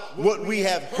 wrote about what we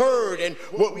have heard and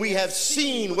what we have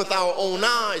seen with our own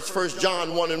eyes, 1 John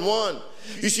 1:1.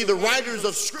 You see, the writers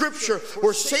of Scripture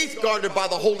were safeguarded by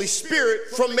the Holy Spirit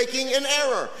from making an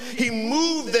error. He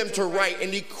moved them to write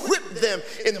and equipped them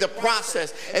in the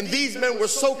process. And these men were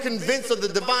so convinced of the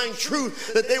divine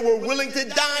truth that they were willing to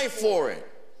die for it.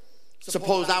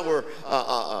 Suppose I were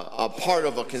a part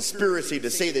of a conspiracy to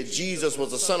say that Jesus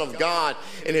was the Son of God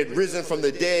and had risen from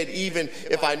the dead, even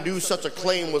if I knew such a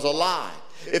claim was a lie.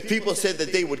 If people said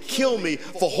that they would kill me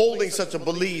for holding such a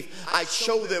belief, I'd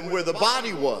show them where the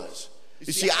body was.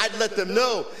 You see, I'd let them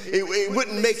know it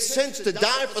wouldn't make sense to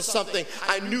die for something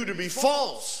I knew to be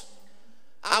false.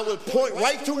 I would point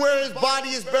right to where his body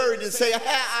is buried and say,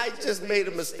 I just made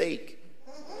a mistake.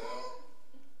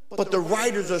 But the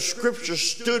writers of Scripture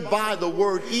stood by the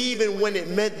word even when it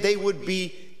meant they would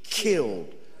be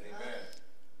killed.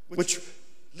 Which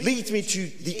leads me to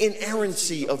the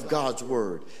inerrancy of God's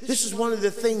word. This is one of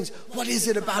the things. What is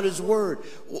it about his word?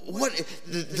 What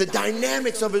the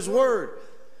dynamics of his word?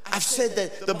 I've said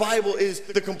that the Bible is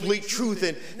the complete truth,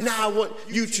 and now I want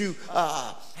you to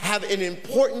have an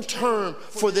important term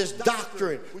for this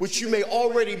doctrine, which you may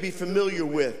already be familiar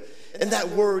with, and that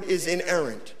word is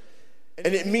inerrant.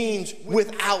 And it means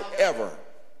without error.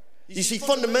 You see,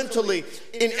 fundamentally,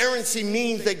 inerrancy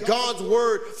means that God's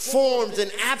word forms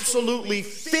an absolutely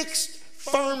fixed,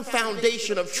 firm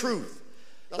foundation of truth.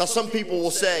 Now, some people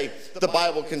will say the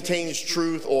Bible contains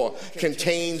truth or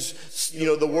contains,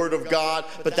 the word of God,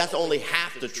 but that's only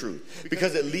half the truth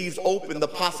because it leaves open the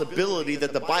possibility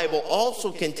that the Bible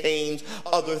also contains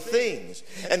other things.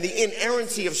 And the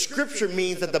inerrancy of Scripture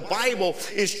means that the Bible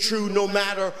is true no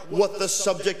matter what the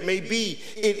subject may be.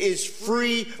 It is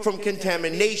free from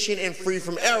contamination and free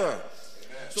from error.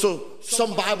 So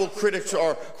some Bible critics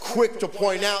are quick to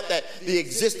point out that the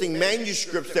existing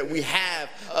manuscripts that we have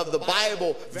of the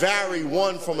Bible vary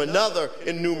one from another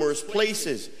in numerous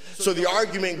places. So the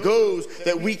argument goes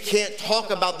that we can't talk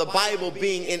about the Bible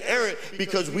being inerrant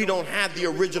because we don't have the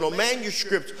original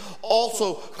manuscripts,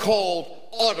 also called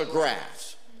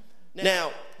autographs.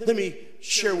 Now, let me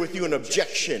share with you an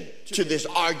objection to this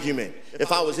argument.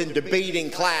 If I was in debating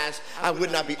class, I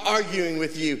would not be arguing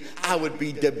with you. I would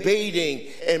be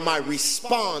debating, and my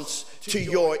response to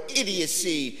your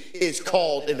idiocy is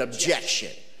called an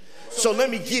objection. So let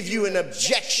me give you an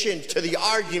objection to the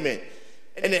argument,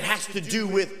 and it has to do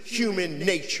with human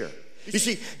nature. You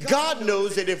see, God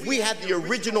knows that if we had the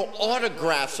original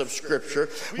autographs of Scripture,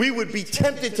 we would be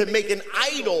tempted to make an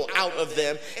idol out of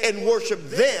them and worship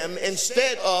them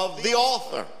instead of the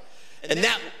author. And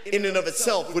that in and of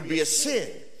itself would be a sin.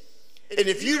 And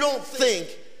if you don't think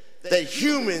that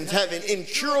humans have an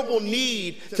incurable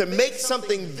need to make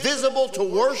something visible to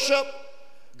worship,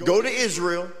 go to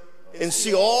Israel and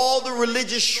see all the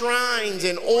religious shrines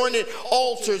and ornate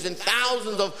altars and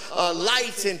thousands of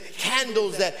lights and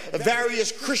candles that various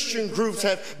Christian groups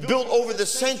have built over the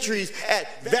centuries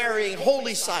at varying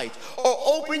holy sites. Or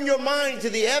open your mind to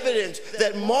the evidence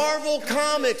that Marvel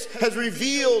Comics has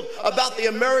revealed about the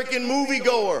American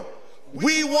moviegoer.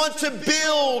 We want to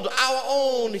build our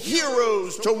own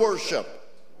heroes to worship.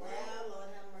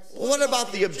 What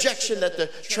about the objection that the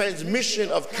transmission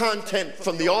of content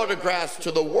from the autographs to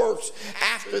the works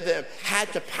after them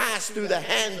had to pass through the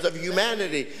hands of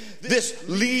humanity? This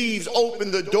leaves open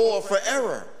the door for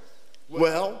error.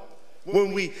 Well,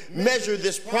 when we measure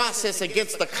this process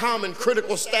against the common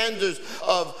critical standards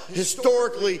of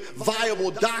historically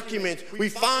viable documents, we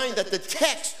find that the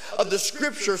text of the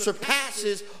Scripture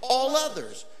surpasses all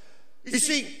others. You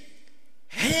see,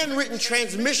 handwritten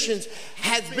transmissions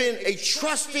has been a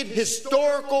trusted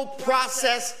historical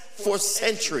process for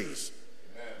centuries.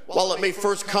 While it may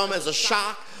first come as a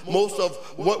shock, most of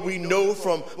what we know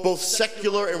from both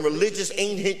secular and religious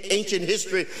ancient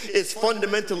history is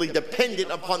fundamentally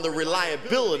dependent upon the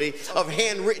reliability of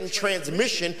handwritten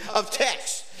transmission of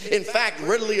text. In fact,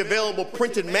 readily available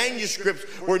printed manuscripts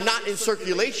were not in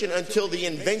circulation until the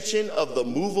invention of the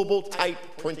movable type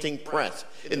printing press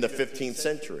in the 15th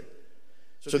century.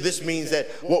 So this means that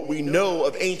what we know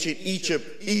of ancient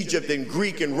Egypt and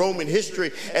Greek and Roman history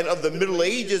and of the Middle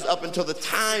Ages up until the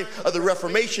time of the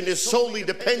Reformation is solely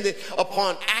dependent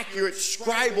upon accurate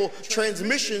scribal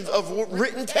transmissions of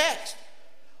written text.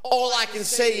 All I can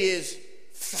say is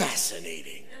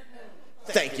fascinating.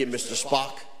 Thank you, Mr.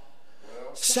 Spock.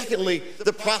 Secondly,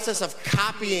 the process of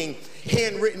copying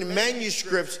handwritten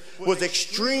manuscripts was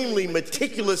extremely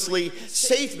meticulously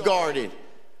safeguarded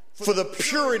for the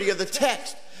purity of the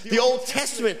text. The Old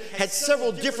Testament had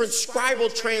several different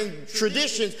scribal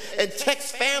traditions and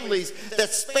text families that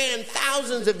span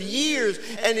thousands of years,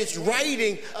 and its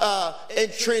writing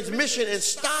and transmission and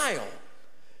style.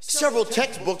 Several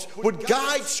textbooks would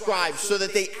guide scribes so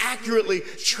that they accurately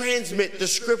transmit the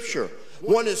scripture.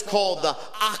 One is called the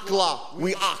Akla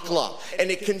We Akla,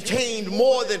 and it contained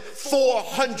more than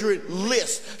 400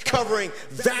 lists covering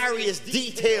various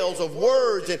details of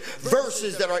words and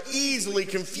verses that are easily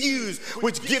confused,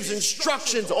 which gives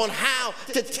instructions on how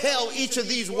to tell each of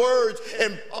these words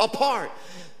apart.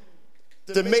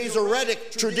 The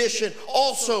Masoretic tradition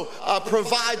also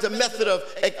provides a method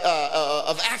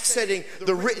of accenting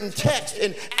the written text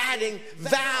and adding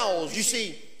vowels. You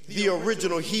see, the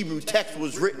original Hebrew text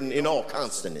was written in all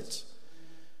consonants.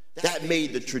 That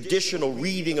made the traditional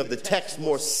reading of the text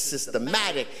more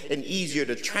systematic and easier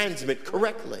to transmit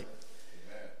correctly.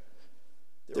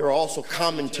 There are also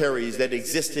commentaries that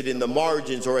existed in the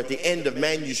margins or at the end of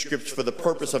manuscripts for the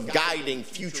purpose of guiding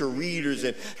future readers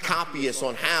and copyists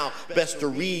on how best to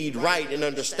read, write, and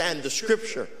understand the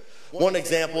scripture. One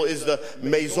example is the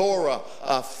Masora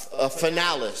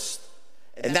Finalis,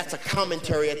 and that's a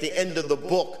commentary at the end of the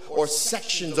book or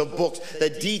sections of books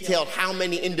that detailed how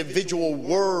many individual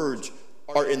words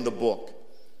are in the book.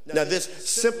 Now, this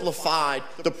simplified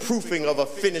the proofing of a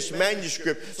finished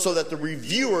manuscript so that the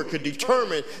reviewer could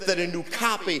determine that a new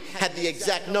copy had the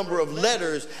exact number of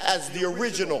letters as the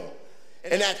original.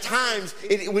 And at times,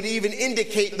 it would even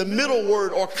indicate the middle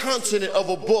word or consonant of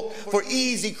a book for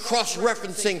easy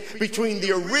cross-referencing between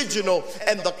the original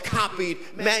and the copied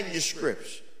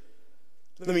manuscripts.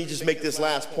 Let me just make this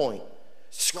last point.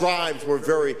 Scribes were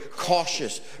very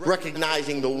cautious,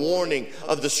 recognizing the warning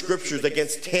of the scriptures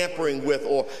against tampering with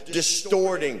or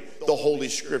distorting the Holy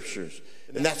Scriptures.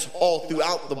 And that's all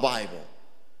throughout the Bible.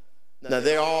 Now,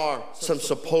 there are some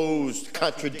supposed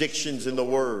contradictions in the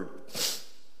Word.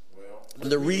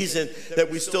 The reason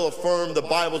that we still affirm the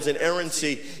Bible's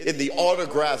inerrancy in the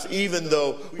autographs, even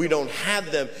though we don't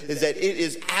have them, is that it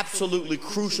is absolutely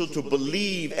crucial to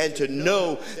believe and to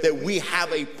know that we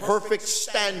have a perfect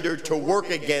standard to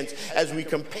work against as we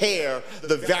compare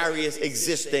the various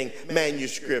existing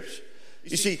manuscripts.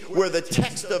 You see, where the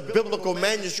text of biblical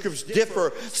manuscripts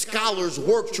differ, scholars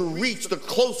work to reach the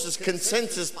closest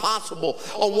consensus possible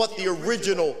on what the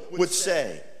original would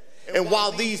say. And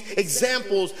while these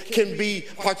examples can be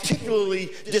particularly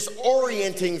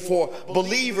disorienting for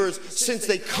believers since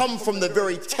they come from the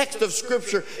very text of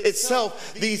Scripture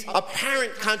itself, these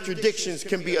apparent contradictions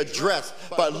can be addressed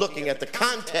by looking at the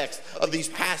context of these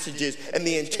passages and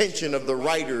the intention of the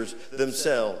writers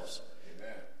themselves.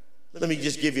 Let me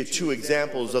just give you two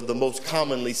examples of the most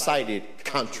commonly cited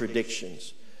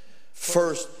contradictions.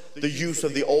 First, the use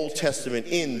of the Old Testament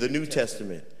in the New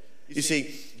Testament. You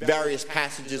see, various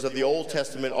passages of the Old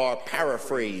Testament are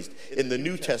paraphrased in the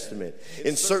New Testament.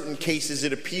 In certain cases,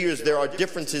 it appears there are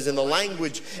differences in the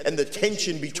language and the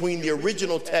tension between the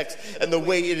original text and the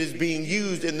way it is being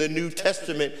used in the New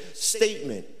Testament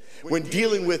statement. When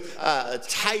dealing with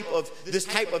this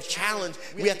type of challenge,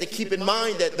 we have to keep in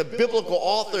mind that the biblical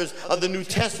authors of the New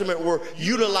Testament were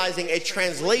utilizing a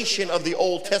translation of the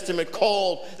Old Testament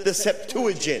called the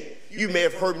Septuagint. You may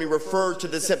have heard me refer to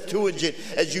the Septuagint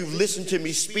as you've listened to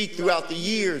me speak throughout the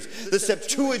years. The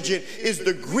Septuagint is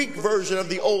the Greek version of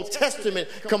the Old Testament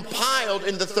compiled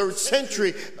in the 3rd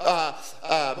century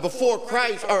before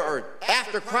Christ or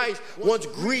after Christ, once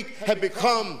Greek had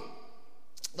become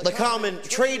the common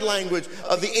trade language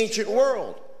of the ancient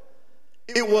world.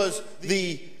 It was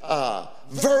the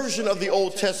version of the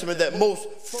Old Testament that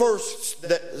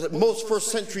most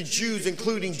first century Jews,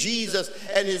 including Jesus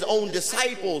and his own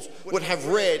disciples, would have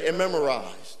read and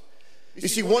memorized. You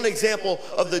see, one example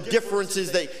of the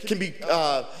differences that can be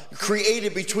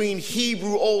created between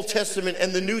Hebrew Old Testament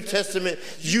and the New Testament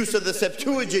use of the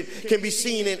Septuagint can be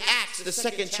seen in Acts, the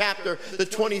 2nd chapter, the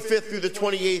 25th through the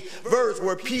 28th verse,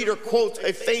 where Peter quotes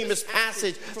a famous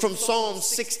passage from Psalm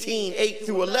 16, 8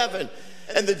 through 11.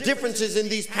 And the differences in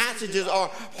these passages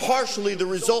are partially the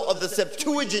result of the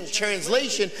Septuagint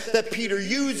translation that Peter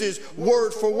uses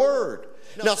word for word.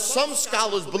 Now, some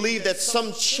scholars believe that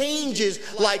some changes,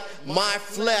 like "my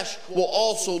flesh will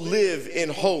also live in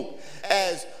hope,"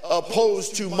 as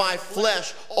opposed to "my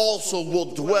flesh also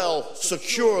will dwell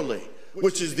securely,"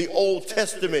 which is the Old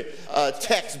Testament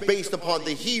text based upon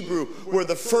the Hebrew, where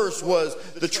the first was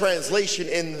the translation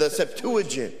in the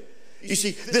Septuagint. You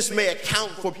see, this may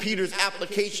account for Peter's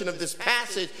application of this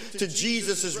passage to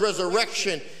Jesus'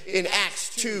 resurrection in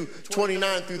Acts 2,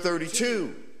 29 through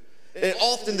 32. And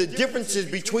often the differences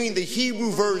between the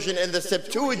Hebrew version and the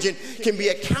Septuagint can be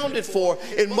accounted for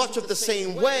in much of the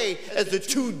same way as the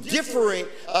two different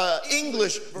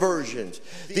English versions.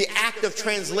 The act of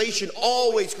translation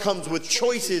always comes with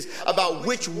choices about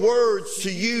which words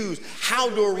to use, how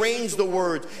to arrange the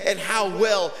words, and how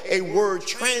well a word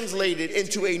translated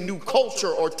into a new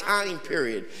culture or time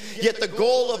period. Yet the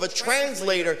goal of a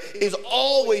translator is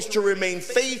always to remain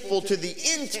faithful to the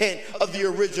intent of the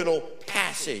original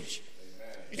passage.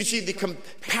 You see, the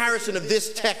comparison of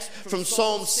this text from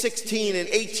Psalm 16 and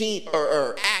 18,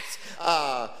 or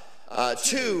Acts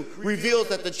 2, reveals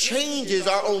that the changes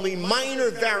are only minor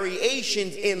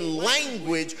variations in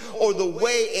language or the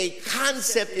way a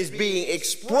concept is being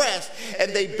expressed,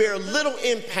 and they bear little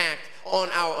impact on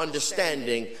our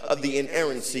understanding of the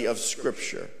inerrancy of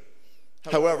Scripture.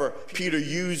 However,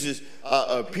 Peter's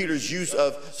use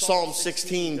of Psalm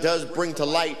 16 does bring to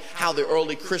light how the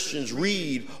early Christians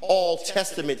read all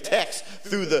Testament texts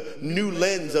through the new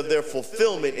lens of their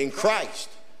fulfillment in Christ.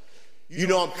 You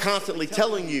know, I'm constantly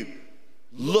telling you,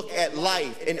 look at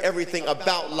life and everything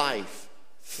about life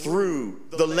through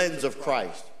the lens of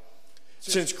Christ.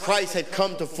 Since Christ had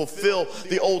come to fulfill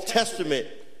the Old Testament,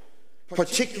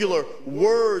 particular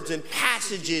words and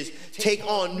passages take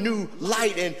on new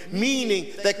light and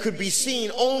meaning that could be seen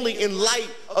only in light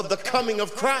of the coming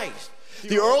of Christ.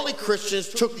 The early Christians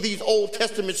took these Old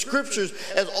Testament scriptures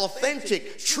as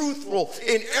authentic, truthful,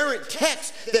 inerrant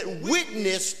texts that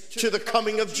witnessed to the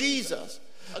coming of Jesus.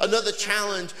 Another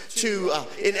challenge to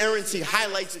inerrancy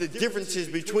highlights the differences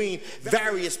between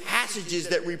various passages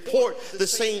that report the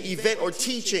same event or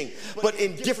teaching, but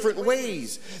in different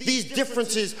ways. These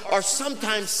differences are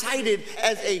sometimes cited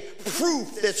as a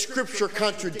proof that Scripture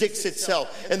contradicts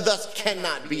itself and thus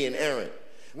cannot be inerrant.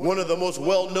 One of the most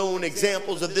well-known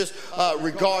examples of this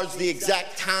regards the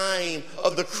exact time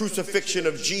of the crucifixion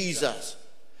of Jesus.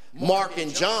 Mark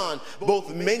and John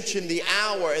both mention the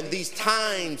hour, and these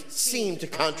times seem to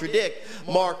contradict.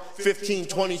 Mark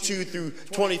 15:22 through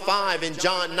 25 and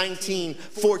John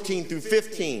 19:14 through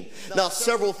 15. Now,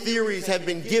 several theories have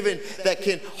been given that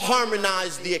can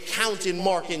harmonize the account in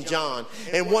Mark and John.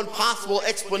 And one possible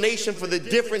explanation for the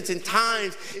difference in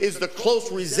times is the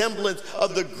close resemblance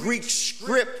of the Greek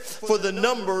script for the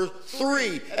number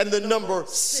 3 and the number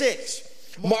 6.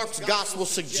 Mark's gospel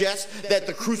suggests that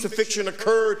the crucifixion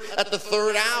occurred at the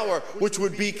 3rd hour, which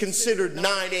would be considered 9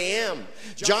 a.m.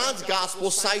 John's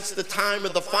gospel cites the time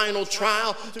of the final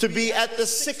trial to be at the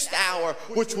 6th hour,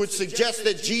 which would suggest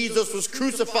that Jesus was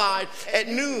crucified at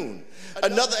noon.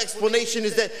 Another explanation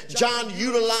is that John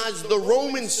utilized the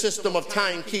Roman system of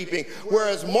timekeeping,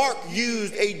 whereas Mark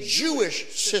used a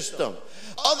Jewish system.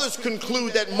 Others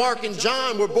conclude that Mark and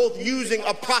John were both using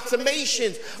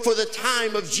approximations for the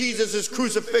time of Jesus'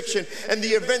 crucifixion and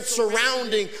the events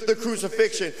surrounding the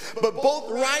crucifixion. But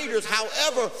both writers,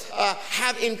 however,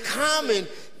 have in common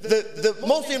the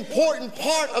most important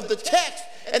part of the text,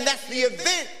 and that's the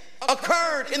event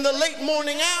occurred in the late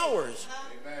morning hours.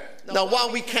 Now,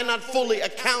 while we cannot fully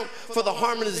account for the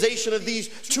harmonization of these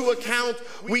two accounts,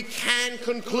 we can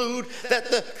conclude that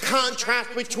the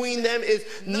contrast between them is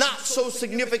not so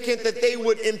significant that they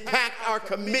would impact our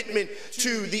commitment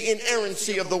to the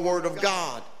inerrancy of the Word of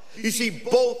God. You see,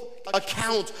 both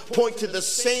accounts point to the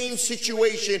same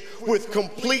situation with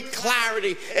complete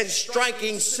clarity and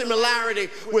striking similarity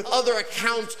with other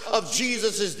accounts of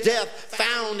Jesus' death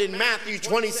found in Matthew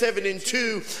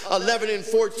 27:2,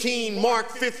 11-14,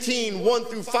 Mark 15:1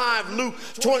 through 5, Luke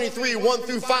 23:1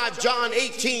 through 5, John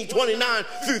 18:29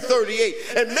 through 38.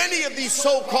 And many of these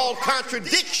so-called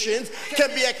contradictions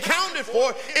can be accounted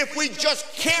for if we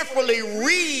just carefully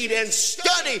read and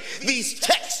study these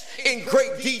texts in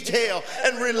great detail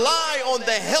and rely on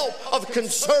the help of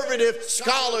conservative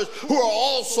scholars who are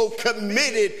also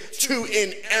committed to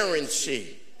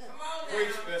inerrancy.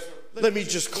 Let me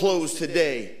just close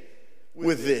today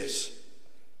with this,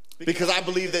 because I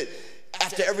believe that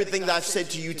after everything that I've said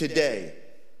to you today,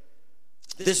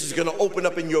 this is going to open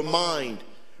up in your mind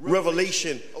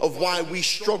revelation of why we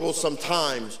struggle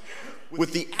sometimes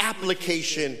with the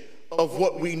application of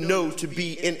what we know to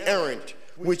be inerrant,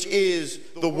 which is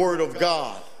the Word of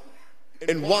God,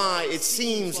 and why it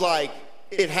seems like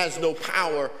it has no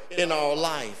power in our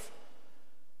life.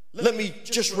 Let me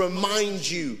just remind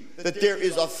you that there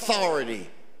is authority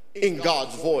in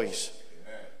God's voice.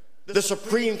 The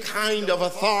supreme kind of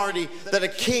authority that a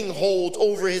king holds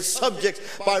over his subjects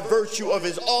by virtue of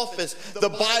his office, the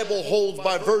Bible holds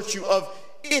by virtue of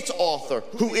its author,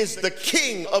 who is the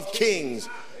King of Kings,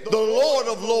 the Lord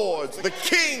of Lords, the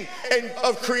King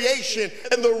of creation,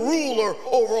 and the ruler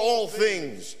over all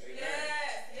things.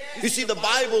 You see, the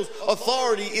Bible's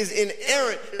authority is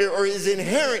inherent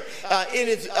in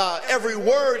its every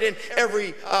word and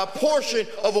every portion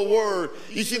of a word.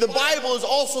 You see, the Bible is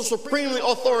also supremely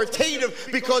authoritative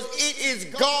because it is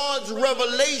God's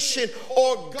revelation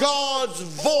or God's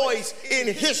voice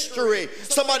in history.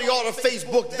 Somebody ought to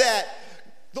Facebook that.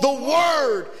 The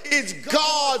Word is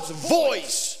God's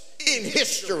voice in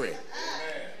history.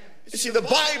 You see, the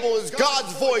Bible is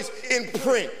God's voice in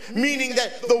print, meaning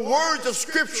that the words of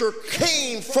Scripture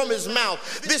came from his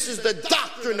mouth. This is the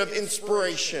doctrine of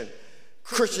inspiration.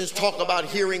 Christians talk about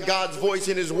hearing God's voice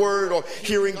in his word or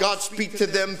hearing God speak to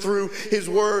them through his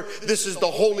word. This is the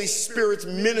Holy Spirit's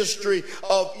ministry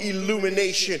of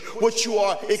illumination. What you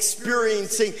are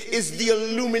experiencing is the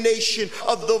illumination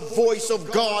of the voice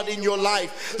of God in your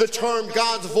life. The term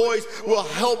God's voice will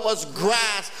help us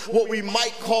grasp what we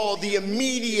might call the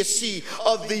immediacy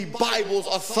of the Bible's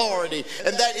authority.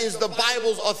 And that is, the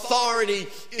Bible's authority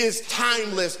is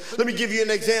timeless. Let me give you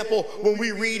an example. When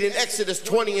we read in Exodus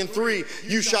 20:3,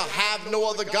 you shall have no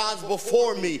other gods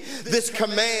before me. This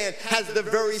command has the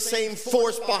very same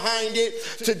force behind it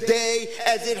today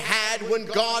as it had when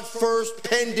God first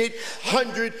penned it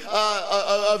hundreds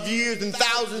of years and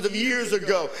thousands of years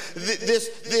ago.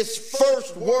 This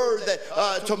first word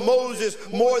that to Moses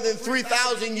more than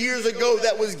 3,000 years ago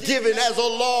that was given as a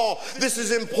law. This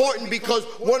is important because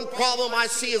one problem I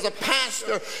see as a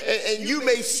pastor, and you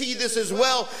may see this as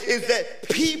well, is that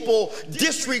people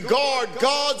disregard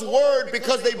God's word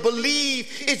because they believe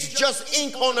it's just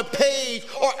ink on a page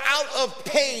or out of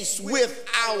pace with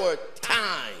our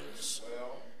times.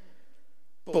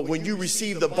 But when you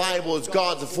receive the Bible as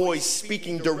God's voice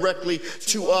speaking directly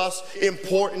to us,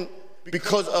 important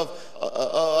because of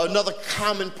another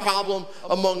common problem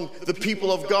among the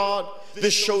people of God.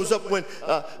 This shows up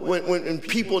when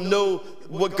people know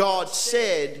what God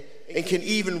said and can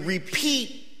even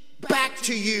repeat back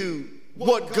to you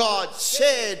what God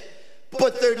said,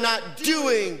 but they're not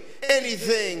doing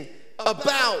anything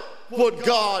about what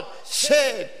God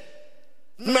said.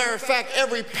 Matter of fact,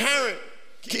 every parent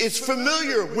is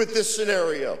familiar with this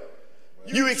scenario.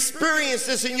 You experience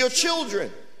this in your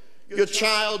children. Your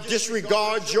child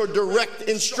disregards your direct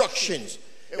instructions.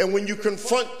 And when you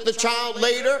confront the child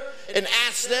later and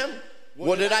ask them,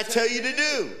 what did I tell you to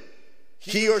do?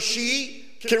 He or she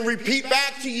can repeat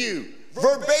back to you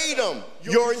verbatim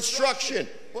your instruction.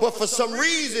 But for some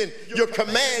reason, your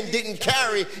command didn't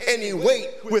carry any weight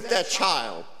with that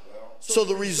child. So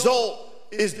the result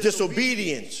is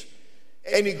disobedience.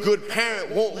 Any good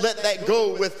parent won't let that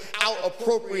go without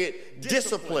appropriate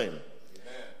discipline.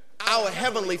 Our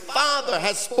Heavenly Father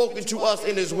has spoken to us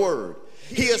in his word.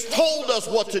 He has told us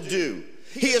what to do.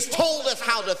 He has told us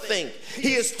how to think.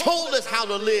 He has told us how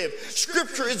to live.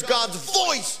 Scripture is God's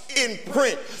voice in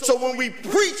print. So when we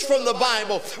preach from the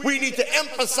Bible, we need to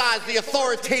emphasize the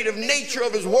authoritative nature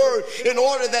of his word in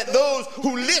order that those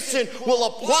who listen will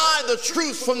apply the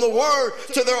truth from the word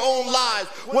to their own lives.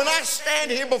 When I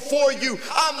stand here before you,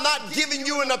 I'm not giving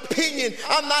you an opinion.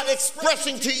 I'm not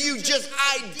expressing to you just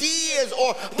ideas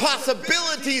or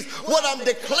possibilities. What I'm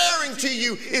declaring to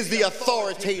you is the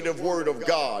authoritative word of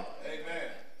God.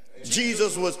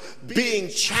 Jesus was being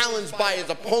challenged by his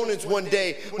opponents one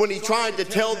day when he tried to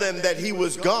tell them that he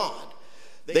was God.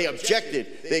 They objected.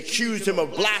 They accused him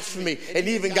of blasphemy and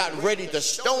even got ready to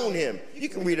stone him. You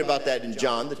can read about that in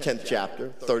John, the 10th chapter,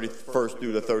 31st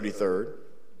through the 33rd.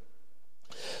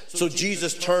 So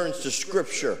Jesus turns to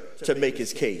Scripture to make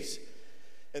his case.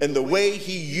 And the way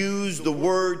he used the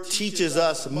word teaches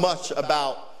us much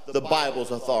about the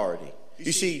Bible's authority.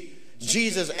 You see,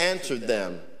 Jesus answered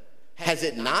them, has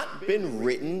it not been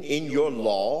written in your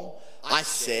law, I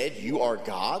said you are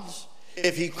gods?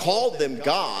 If he called them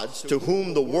gods to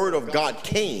whom the word of God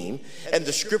came, and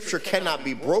the scripture cannot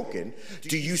be broken,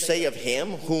 do you say of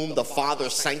him whom the Father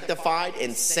sanctified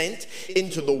and sent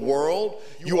into the world,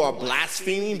 you are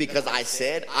blaspheming because I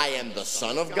said I am the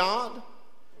Son of God?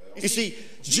 You see,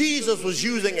 Jesus was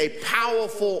using a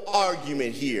powerful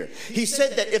argument here. He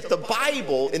said that if the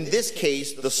Bible, in this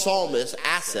case, the psalmist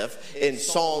Asaph in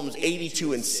Psalms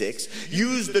 82:6,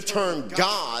 used the term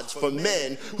gods for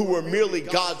men who were merely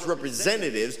God's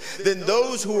representatives, then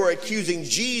those who were accusing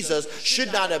Jesus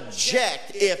should not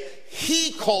object if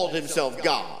he called himself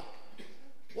God.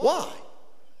 Why?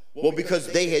 Well,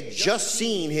 because they had just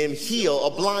seen him heal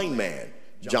a blind man,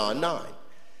 John 9.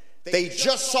 They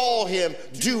just saw him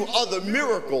do other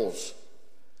miracles.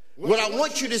 What I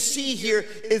want you to see here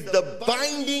is the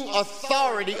binding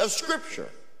authority of Scripture.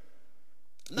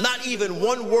 Not even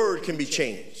one word can be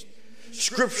changed.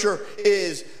 Scripture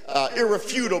is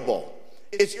irrefutable.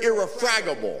 It's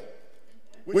irrefragable.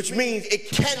 which means it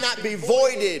cannot be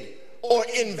voided or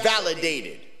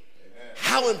invalidated.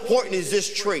 How important is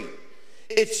this trait?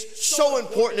 It's so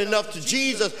important enough to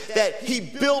Jesus that he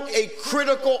built a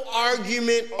critical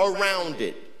argument around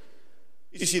it.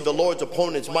 You see, the Lord's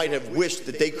opponents might have wished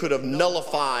that they could have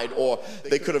nullified or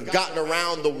they could have gotten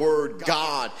around the word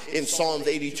God in Psalms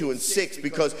 82:6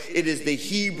 because it is the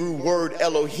Hebrew word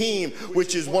Elohim,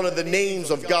 which is one of the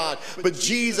names of God. But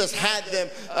Jesus had them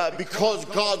because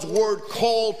God's word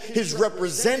called his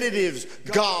representatives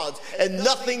gods, and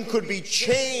nothing could be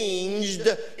changed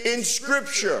in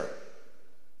Scripture.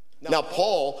 Now,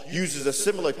 Paul uses a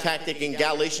similar tactic in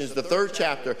Galatians, the 3rd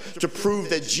chapter, to prove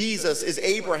that Jesus is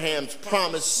Abraham's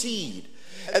promised seed.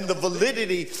 And the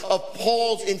validity of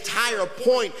Paul's entire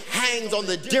point hangs on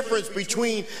the difference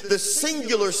between the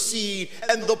singular seed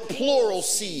and the plural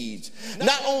seeds.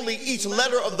 Not only each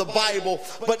letter of the Bible,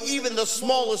 but even the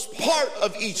smallest part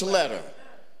of each letter.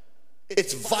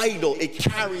 It's vital. It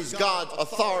carries God's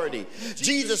authority.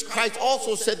 Jesus Christ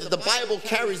also said that the Bible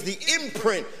carries the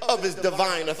imprint of his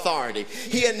divine authority.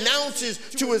 He announces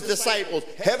to his disciples,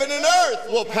 heaven and earth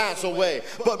will pass away,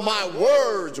 but my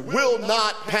words will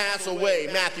not pass away.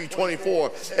 Matthew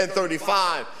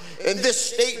 24:35. And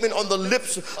this statement on the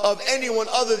lips of anyone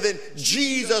other than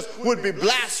Jesus would be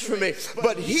blasphemy.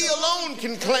 But he alone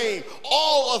can claim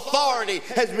all authority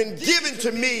has been given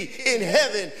to me in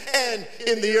heaven and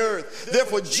in the earth.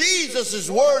 Therefore, Jesus'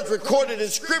 words recorded in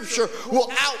Scripture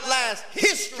will outlast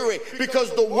history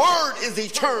because the word is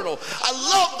eternal. I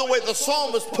love the way the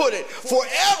psalmist put it. Forever,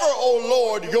 O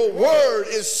Lord, your word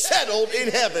is settled in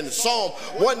heaven. Psalm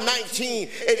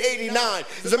 119:89.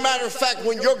 As a matter of fact,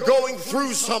 when you're going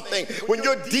through something, when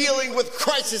you're dealing with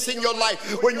crisis in your life,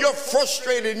 when you're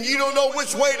frustrated and you don't know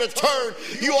which way to turn,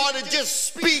 you ought to just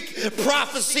speak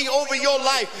prophecy over your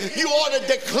life. You ought to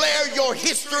declare your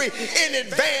history in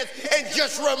advance and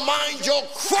just remind your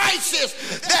crisis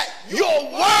that your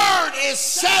word is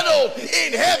settled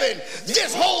in heaven.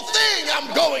 This whole thing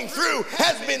I'm going through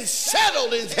has been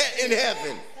settled in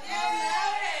heaven.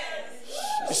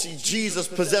 You see, Jesus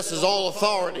possesses all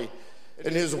authority,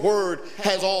 and his word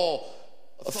has all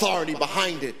authority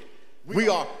behind it. We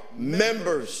are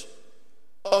members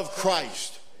of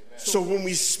Christ. So when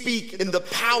we speak in the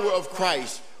power of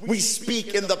Christ, we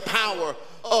speak in the power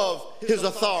of his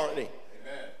authority.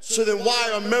 So then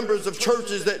why are members of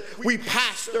churches that we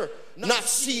pastor not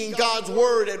seeing God's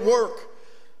word at work?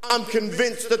 I'm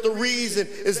convinced that the reason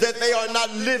is that they are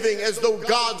not living as though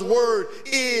God's word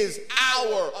is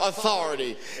our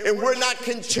authority. And we're not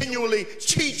continually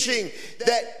teaching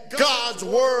that God's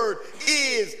word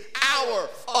is our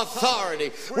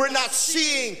authority. We're not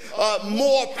seeing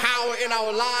more power in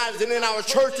our lives and in our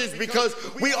churches because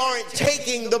we aren't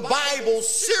taking the Bible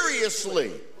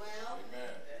seriously.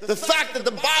 The fact that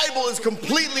the Bible is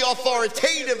completely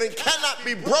authoritative and cannot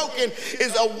be broken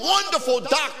is a wonderful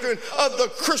doctrine of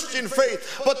the Christian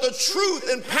faith. But the truth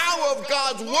and power of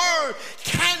God's word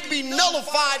can be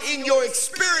nullified in your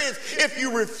experience if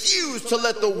you refuse to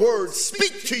let the word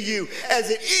speak to you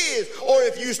as it is, or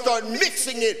if you start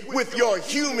mixing it with your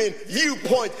human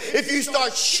viewpoint, if you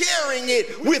start sharing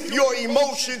it with your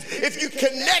emotions, if you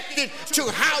connect it to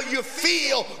how you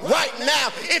feel right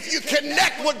now, if you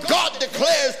connect what God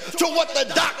declares to what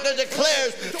the doctor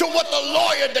declares, to what the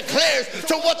lawyer declares,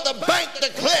 to what the bank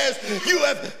declares, you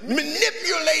have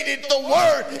manipulated the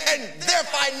word and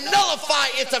thereby nullify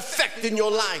its effect in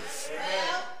your life.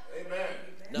 Amen.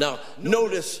 Now,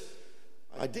 notice,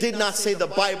 I did not say the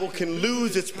Bible can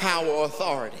lose its power or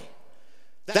authority.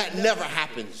 That never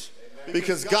happens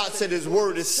because God said his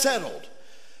word is settled.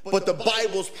 But the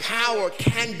Bible's power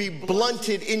can be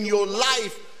blunted in your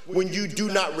life when you do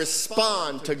not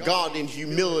respond to God in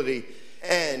humility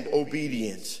and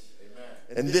obedience.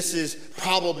 And this is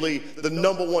probably the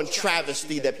number one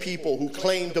travesty that people who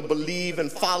claim to believe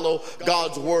and follow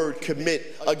God's word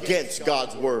commit against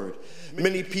God's word.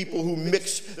 Many people who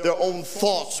mix their own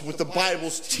thoughts with the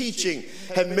Bible's teaching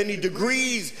have many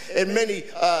degrees and many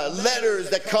letters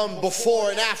that come before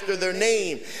and after their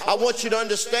name. I want you to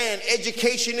understand,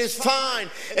 education is fine,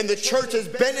 and the church has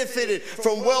benefited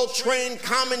from well-trained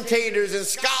commentators and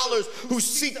scholars who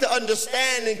seek to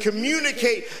understand and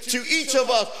communicate to each of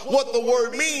us what the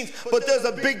word means. But there's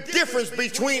a big difference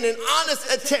between an honest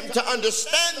attempt to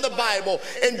understand the Bible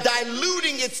and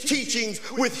diluting its teachings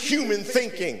with human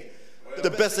thinking. The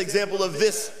best example of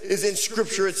this is in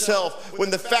Scripture itself, when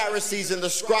the Pharisees and the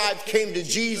scribes came to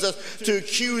Jesus to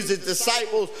accuse his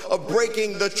disciples of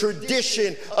breaking the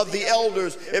tradition of the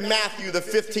elders in Matthew, the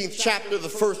 15th chapter, the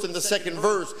 1st and the 2nd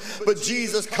verse. But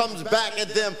Jesus comes back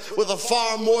at them with a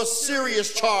far more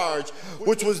serious charge,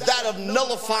 which was that of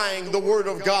nullifying the word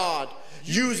of God.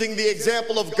 Using the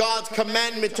example of God's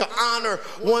commandment to honor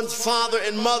one's father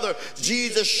and mother,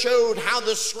 Jesus showed how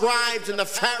the scribes and the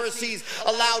Pharisees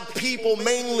allowed people,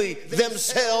 mainly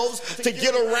themselves, to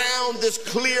get around this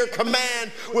clear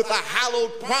command with a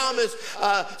hallowed promise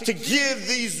to give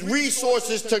these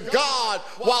resources to God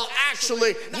while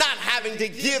actually not having to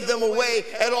give them away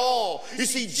at all. You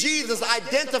see, Jesus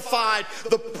identified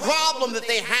the problem that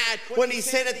they had when he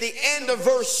said at the end of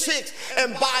verse 6,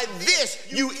 and by this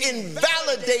you invalidate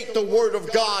the word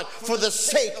of God for the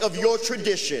sake of your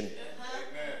tradition.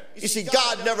 You see,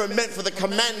 God never meant for the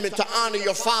commandment to honor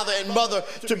your father and mother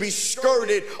to be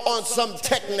skirted on some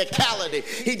technicality.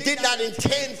 He did not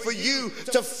intend for you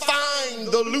to find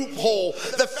the loophole.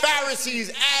 The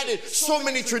Pharisees added so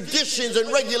many traditions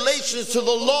and regulations to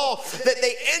the law that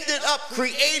they ended up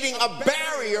creating a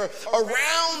barrier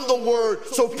around the word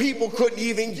so people couldn't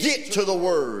even get to the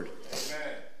word.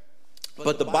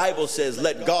 But the Bible says,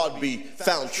 let God be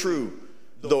found true,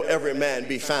 though every man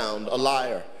be found a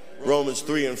liar. Romans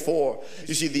 3 and 4.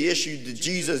 You see, the issue that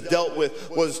Jesus dealt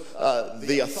with was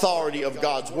the authority of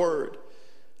God's word.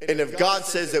 And if God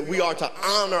says that we are to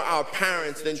honor our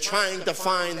parents, then trying to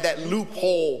find that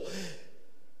loophole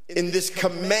in this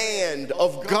command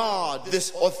of God,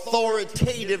 this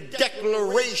authoritative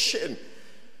declaration.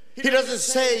 He doesn't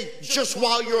say just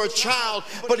while you're a child,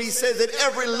 but he says at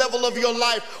every level of your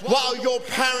life, while your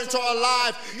parents are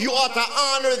alive, you ought to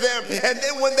honor them. And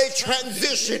then when they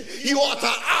transition, you ought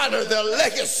to honor their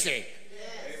legacy.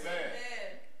 Amen.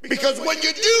 Because when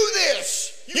you do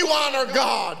this, you honor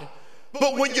God.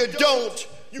 But when you don't,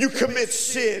 you commit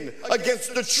sin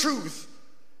against the truth.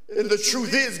 And the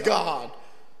truth is God.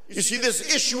 You see,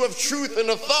 this issue of truth and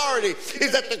authority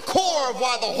is at the core of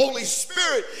why the Holy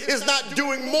Spirit is not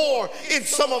doing more in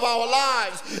some of our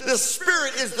lives. The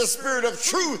Spirit is the Spirit of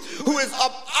truth who is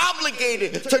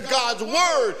obligated to God's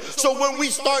word. So when we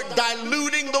start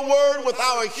diluting the word with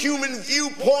our human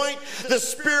viewpoint, the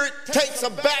Spirit takes a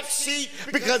back seat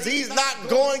because he's not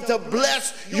going to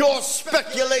bless your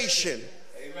speculation.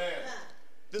 Amen.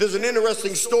 There's an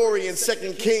interesting story in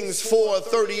 2 Kings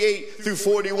 4:38 through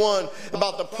 41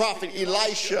 about the prophet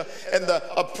Elisha and the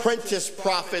apprentice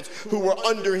prophets who were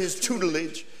under his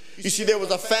tutelage. You see, there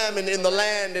was a famine in the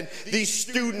land, and these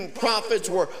student prophets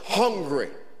were hungry.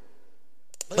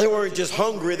 They weren't just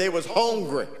hungry, they was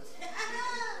hungry.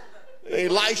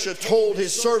 Elisha told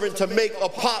his servant to make a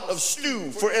pot of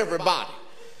stew for everybody.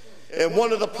 And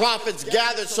one of the prophets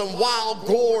gathered some wild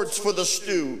gourds for the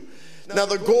stew. Now,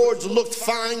 the gourds looked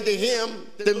fine to him.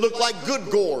 They looked like good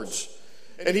gourds.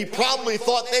 And he probably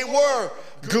thought they were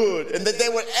good and that they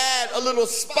would add a little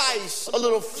spice, a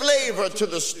little flavor to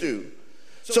the stew.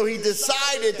 So he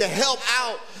decided to help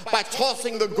out by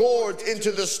tossing the gourds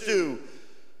into the stew.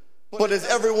 But as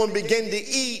everyone began to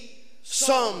eat,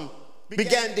 some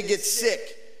began to get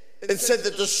sick and said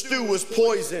that the stew was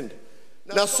poisoned.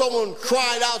 Now, someone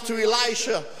cried out to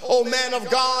Elisha, "Oh, man of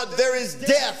God, there is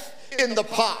death in the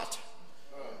pot."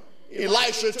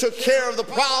 Elisha took care of the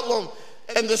problem,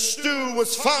 and the stew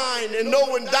was fine, and no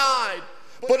one died.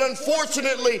 But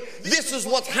unfortunately, this is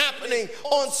what's happening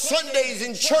on Sundays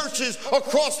in churches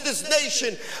across this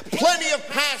nation. Plenty of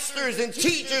pastors and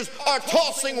teachers are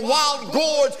tossing wild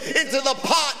gourds into the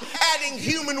pot, adding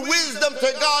human wisdom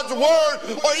to God's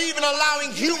word, or even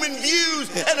allowing human views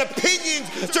and opinions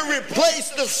to replace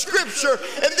the scripture.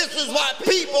 And this is why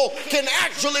people can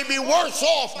actually be worse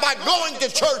off by going to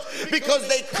church, because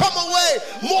they come away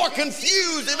more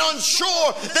confused and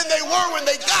unsure than they were when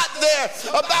they got there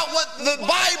about what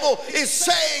the Bible is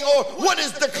saying or what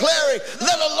is declaring,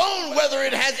 let alone whether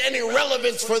it has any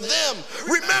relevance for them.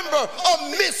 Remember, a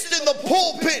mist in the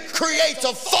pulpit creates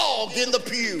a fog in the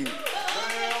pew.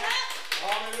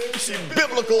 You see,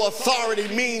 biblical authority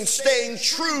means staying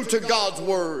true to God's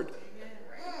word.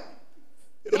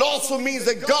 It also means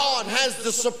that God has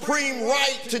the supreme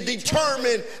right to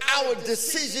determine our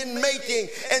decision making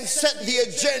and set the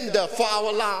agenda for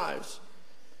our lives.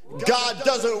 God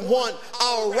doesn't want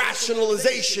our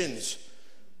rationalizations,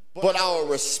 but our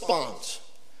response.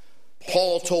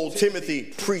 Paul told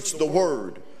Timothy, preach the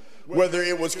word, whether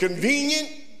it was convenient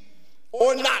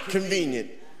or not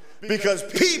convenient, because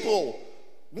people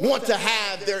want to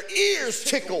have their ears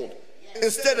tickled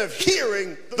instead of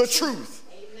hearing the truth.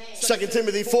 2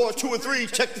 Timothy 4:2 and 3,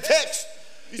 check the text.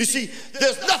 You see,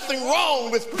 there's nothing wrong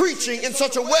with preaching in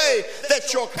such a way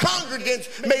that your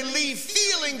congregants may leave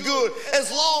feeling good,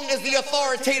 as long as the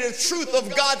authoritative truth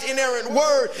of God's inerrant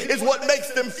word is what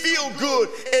makes them feel good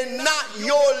and not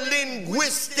your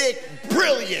linguistic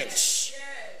brilliance.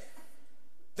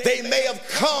 They may have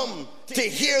come to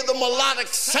hear the melodic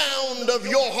sound of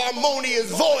your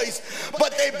harmonious voice,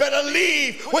 but they better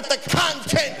leave with the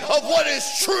content of what is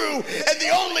true. And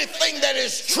the only thing that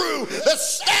is true, the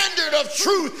standard of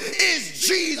truth, is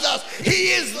Jesus.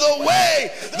 He is the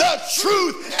way, the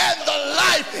truth, and the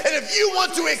life. And if you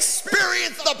want to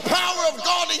experience the power of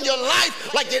God in your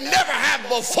life like you never have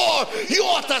before, you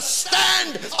ought to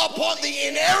stand upon the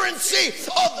inerrancy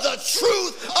of the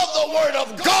truth of the Word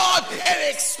of God and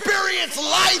experience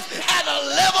life at a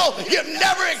level you've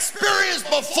never experienced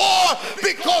before,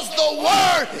 because the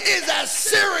Word is as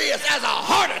serious as a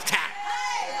heart attack.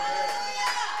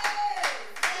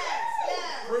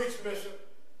 Preach, Bishop.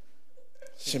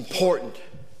 It's important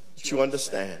that you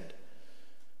understand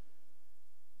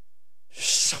there's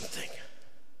something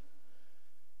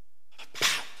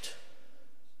about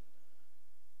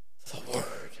the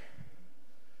Word.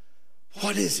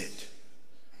 What is it?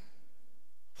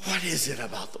 What is it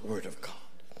about the Word of God?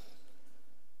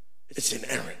 It's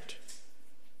inerrant.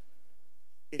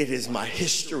 It is my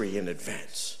history in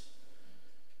advance.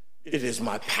 It is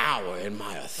my power and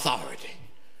my authority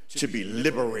to be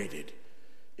liberated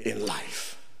in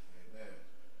life. Amen.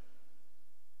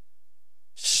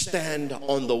 Stand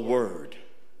on the Word,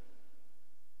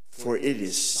 for it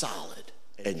is solid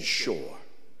and sure.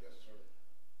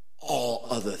 All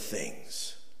other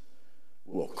things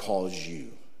will cause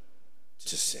you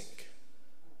to sink.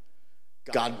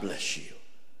 God bless you.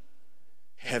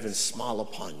 Heaven smile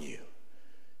upon you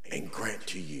and grant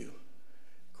to you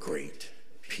great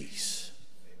peace.